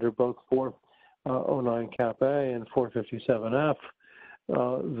careful under both 409 Cap A and 457F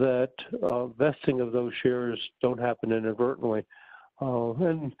that vesting of those shares don't happen inadvertently.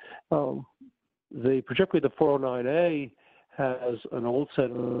 Particularly the 409A has an old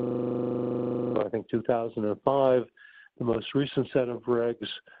set of, I think, 2005. The most recent set of regs,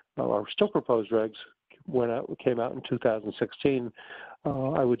 or still proposed regs, came out in 2016.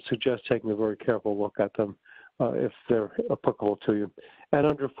 I would suggest taking a very careful look at them if they're applicable to you. And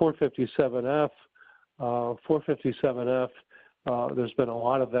under 457F, there's been a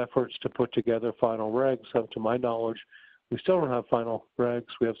lot of efforts to put together final regs. So to my knowledge, we still don't have final regs.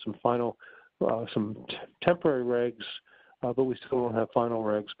 We have some temporary regs, but we still don't have final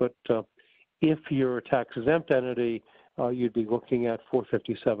regs. But if you're a tax-exempt entity, you'd be looking at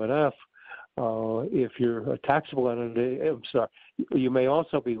 457F. If you're a taxable entity, you may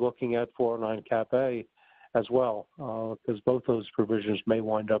also be looking at 409 Cap A as well, because both those provisions may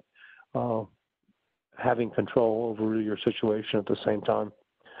wind up having control over your situation at the same time.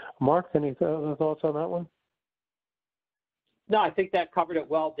 Mark, any other thoughts on that one? No, I think that covered it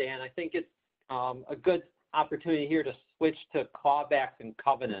well, Dan. I think it's a good opportunity here to switch to clawbacks and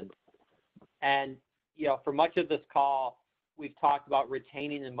covenants. And, for much of this call, we've talked about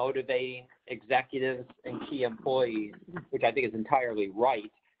retaining and motivating executives and key employees, which I think is entirely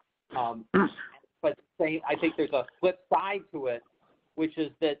right. But I think there's a flip side to it, which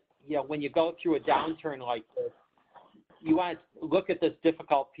is that, when you go through a downturn like this, you want to look at this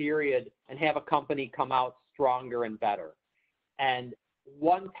difficult period and have a company come out stronger and better. And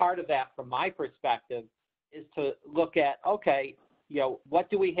one part of that, from my perspective, is to look at, okay, what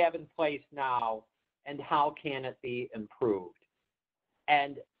do we have in place now and how can it be improved?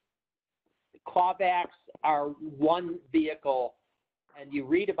 And clawbacks are one vehicle, and you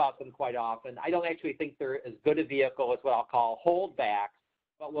read about them quite often. I don't actually think they're as good a vehicle as what I'll call holdbacks,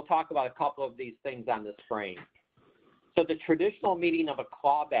 but we'll talk about a couple of these things on this frame. So the traditional meaning of a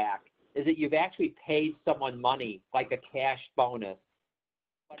clawback is that you've actually paid someone money, like a cash bonus.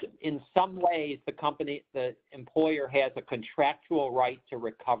 But in some ways, the employer has a contractual right to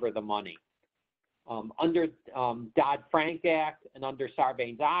recover the money. Under Dodd-Frank Act and under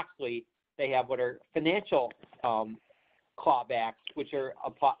Sarbanes-Oxley, they have what are financial clawbacks, which are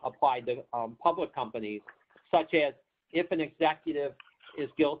applied to public companies, such as if an executive is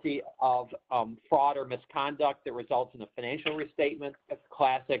guilty of fraud or misconduct that results in a financial restatement, a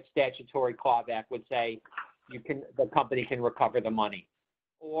classic statutory clawback would say the company can recover the money.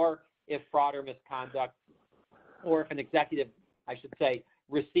 Or if fraud or misconduct, or if an executive, I should say,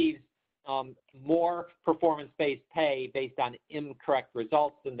 receives more performance-based pay based on incorrect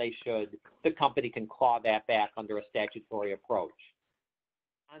results than they should, the company can claw that back under a statutory approach.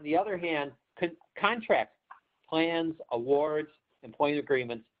 On the other hand, contract plans, awards, employment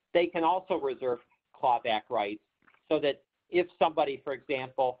agreements, they can also reserve clawback rights so that if somebody, for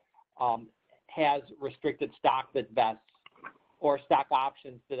example, has restricted stock that vests or stock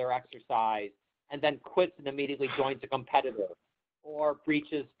options that are exercised and then quits and immediately joins a competitor or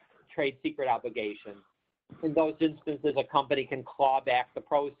breaches trade secret obligations, in those instances, a company can claw back the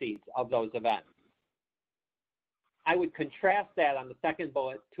proceeds of those events. I would contrast that on the second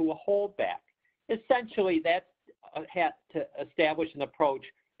bullet to a holdback. Essentially, that's had to establish an approach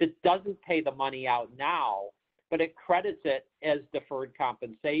that doesn't pay the money out now, but it credits it as deferred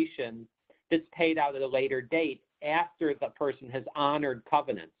compensation that's paid out at a later date after the person has honored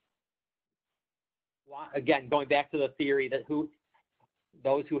covenants. Again, going back to the theory that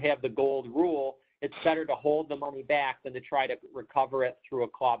those who have the gold rule, it's better to hold the money back than to try to recover it through a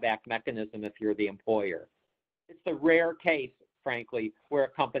clawback mechanism if you're the employer. It's the rare case, frankly, where a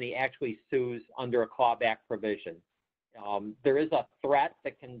company actually sues under a clawback provision. There is a threat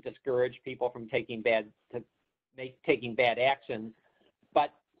that can discourage people from taking bad actions,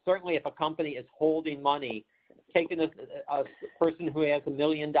 but certainly if a company is holding money, taking a person who has $1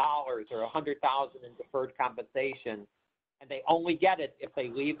 million or $100,000 in deferred compensation, and they only get it if they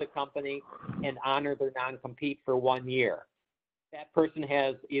leave the company and honor their non-compete for 1 year. That person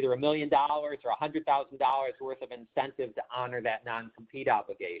has either $1 million or $100,000 worth of incentive to honor that non-compete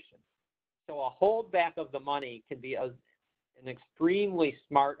obligation. So a holdback of the money can be an extremely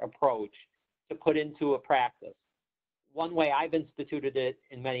smart approach to put into a practice. One way I've instituted it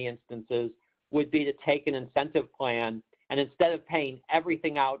in many instances would be to take an incentive plan and instead of paying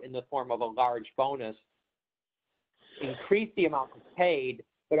everything out in the form of a large bonus, increase the amount that's paid,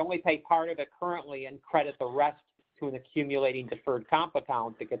 but only pay part of it currently and credit the rest to an accumulating deferred comp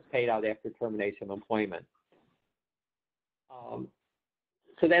account that gets paid out after termination of employment.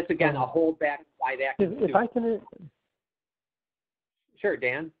 So that's, again, a holdback by that. If I can... Sure,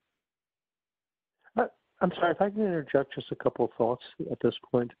 Dan. I'm sorry, if I can interject just a couple of thoughts at this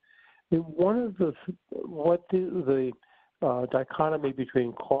point. One of the dichotomy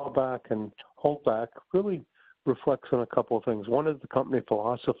between clawback and holdback really reflects on a couple of things. One is the company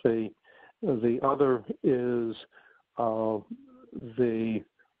philosophy. The other is the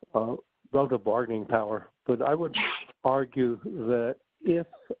relative bargaining power. But I would argue that if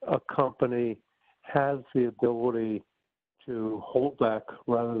a company has the ability to hold back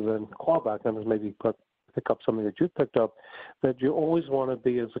rather than clawback, and maybe pick up something that you picked up, that you always want to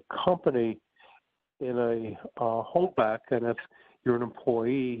be as a company in a holdback, and if you're an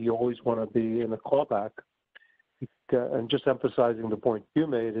employee, you always want to be in a clawback. And just emphasizing the point you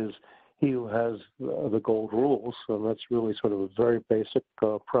made is he who has the gold rules, and that's really sort of a very basic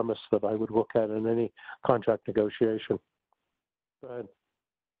premise that I would look at in any contract negotiation. Go ahead.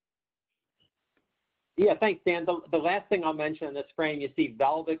 Yeah, thanks, Dan. The last thing I'll mention in this frame, you see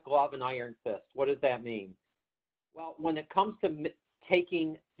velvet glove and iron fist. What does that mean? Well, when it comes to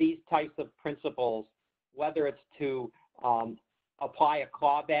taking these types of principles, whether it's to apply a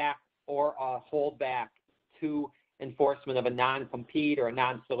clawback or a holdback to enforcement of a non-compete or a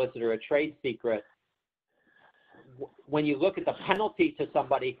non-solicit or a trade secret, when you look at the penalty to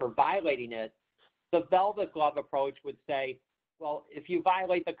somebody for violating it, the velvet glove approach would say, well, if you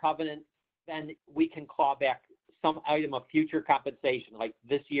violate the covenant, then we can claw back some item of future compensation, like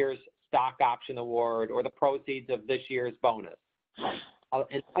this year's stock option award or the proceeds of this year's bonus.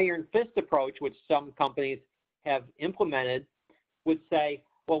 An iron fist approach, which some companies have implemented, would say,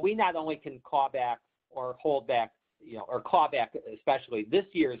 well, we not only can claw back or hold back, or claw back especially this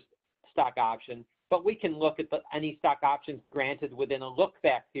year's stock option, but we can look at any stock options granted within a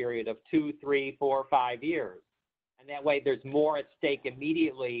look-back period of 2, 3, 4, 5 years. And that way there's more at stake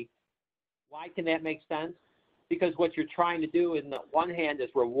immediately. Why can that make sense? Because what you're trying to do, on the one hand, is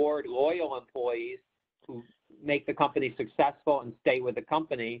reward loyal employees who make the company successful and stay with the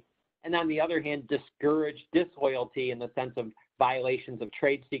company, and on the other hand, discourage disloyalty in the sense of violations of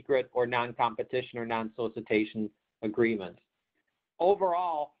trade secret or non-competition or non-solicitation agreements.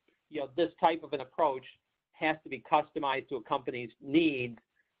 Overall, this type of an approach has to be customized to a company's needs,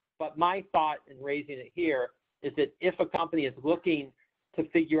 but my thought in raising it here is that if a company is looking to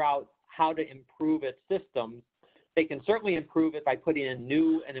figure out how to improve its systems, they can certainly improve it by putting in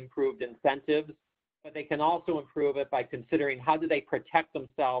new and improved incentives, but they can also improve it by considering how do they protect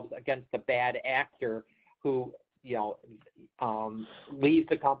themselves against a bad actor who leaves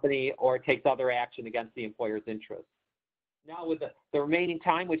the company or takes other action against the employer's interests. Now with the remaining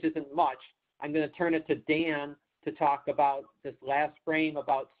time, which isn't much, I'm going to turn it to Dan to talk about this last frame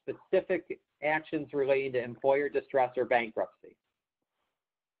about specific actions relating to employer distress or bankruptcy.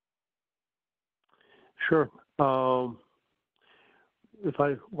 Sure. If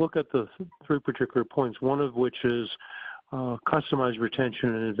I look at the three particular points, one of which is customized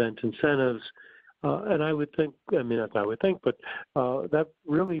retention and event incentives, and I would think, I mean, not I would think, but that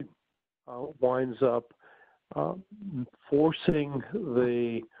really winds up forcing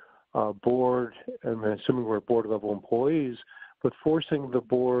the board, and I'm assuming we're board level employees, but forcing the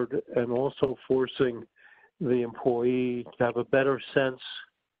board and also forcing the employee to have a better sense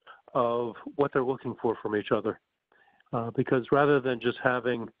of what they're looking for from each other. Because rather than just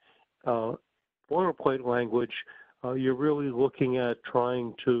having boilerplate language, you're really looking at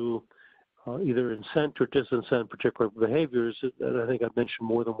trying to either incent or disincent particular behaviors. And I think I've mentioned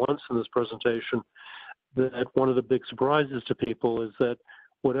more than once in this presentation that one of the big surprises to people is that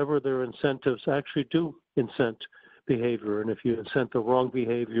whatever their incentives actually do incent behavior. And if you incent the wrong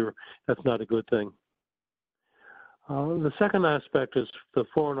behavior, that's not a good thing. The second aspect is the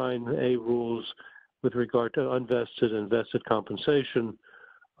 409A rules with regard to unvested and vested compensation,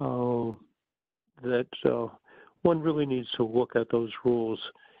 that one really needs to look at those rules.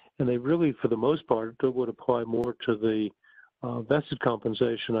 And they really, for the most part, would apply more to the vested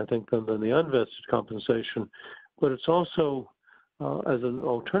compensation, I think, than the unvested compensation. But it's also, as an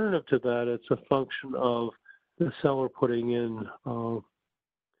alternative to that, it's a function of the seller putting in, I'm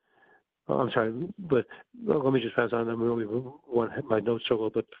sorry, but let me just pass on. I really want my notes are a little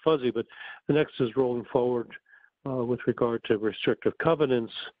bit fuzzy, but the next is rolling forward with regard to restrictive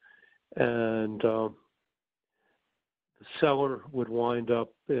covenants, and the seller would wind up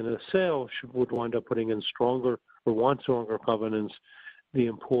in a sale, would wind up putting in stronger or want stronger covenants. The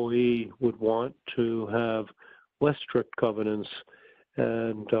employee would want to have less strict covenants,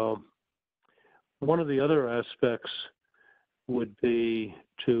 and one of the other aspects would be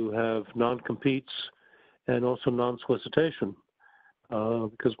to have non-competes and also non-solicitation,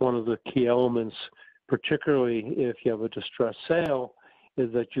 because one of the key elements, particularly if you have a distressed sale,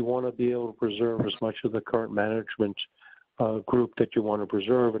 is that you want to be able to preserve as much of the current management group that you want to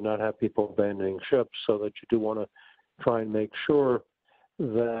preserve and not have people abandoning ships, so that you do want to try and make sure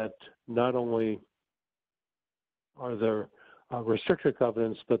that not only are there restricted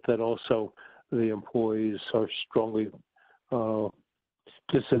covenants, but that also the employees are strongly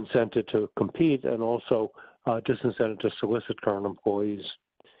disincented to compete and also disincented to solicit current employees.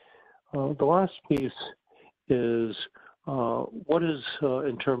 The last piece is what is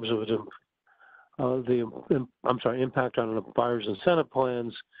in terms of impact on a buyer's incentive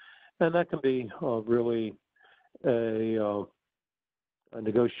plans, and that can be really a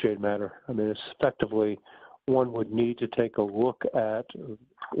negotiated matter. I mean, it's effectively one would need to take a look at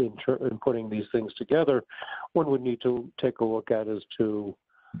in putting these things together. One would need to take a look at as to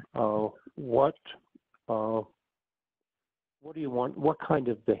what do you want, what kind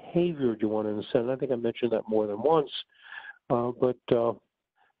of behavior do you want to incent? I think I mentioned that more than once, but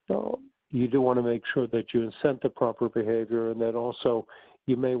you do want to make sure that you incent the proper behavior, and that also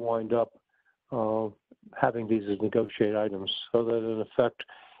you may wind up having these as negotiated items, so that in effect,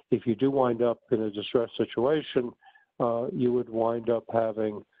 if you do wind up in a distressed situation, you would wind up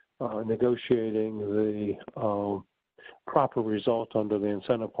having negotiating the proper result under the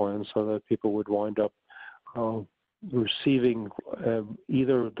incentive plan, so that people would wind up receiving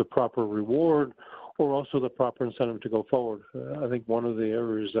either the proper reward or also the proper incentive to go forward. I think one of the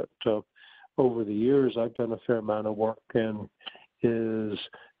areas that over the years I've done a fair amount of work in is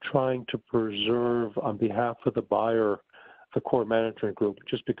trying to preserve on behalf of the buyer the core management group,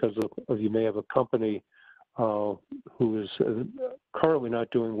 just because of you may have a company who is currently not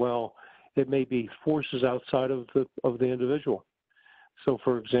doing well. It may be forces outside of the individual. So,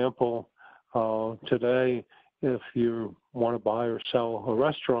 for example, today, if you want to buy or sell a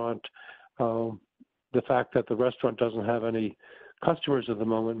restaurant, the fact that the restaurant doesn't have any customers at the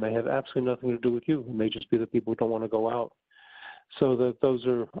moment may have absolutely nothing to do with you. It may just be that people don't want to go out. So that those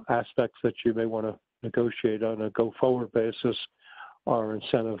are aspects that you may want to negotiate on a go-forward basis, are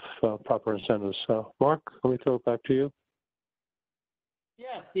proper incentives. Mark, let me throw it back to you.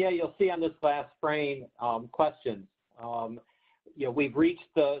 Yes, yeah, you'll see on this last frame questions. We've reached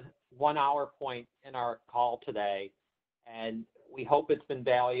the 1 hour point in our call today, and we hope it's been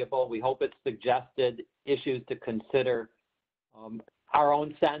valuable. We hope it's suggested issues to consider. Our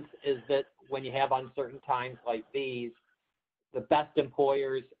own sense is that when you have uncertain times like these, the best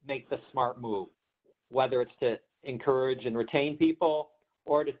employers make the smart move, whether it's to encourage and retain people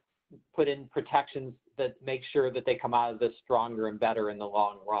or to put in protections that make sure that they come out of this stronger and better in the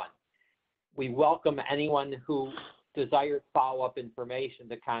long run. We welcome anyone who desires follow-up information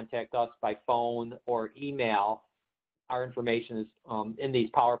to contact us by phone or email. our information is in these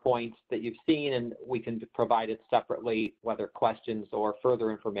PowerPoints that you've seen, and we can provide it separately, whether questions or further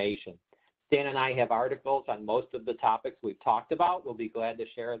information. Dan and I have articles on most of the topics we've talked about. We'll be glad to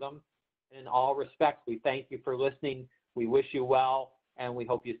share them. In all respects, we thank you for listening. We wish you well, and we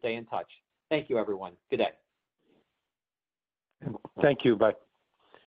hope you stay in touch. Thank you, everyone. Good day. Thank you. Bye.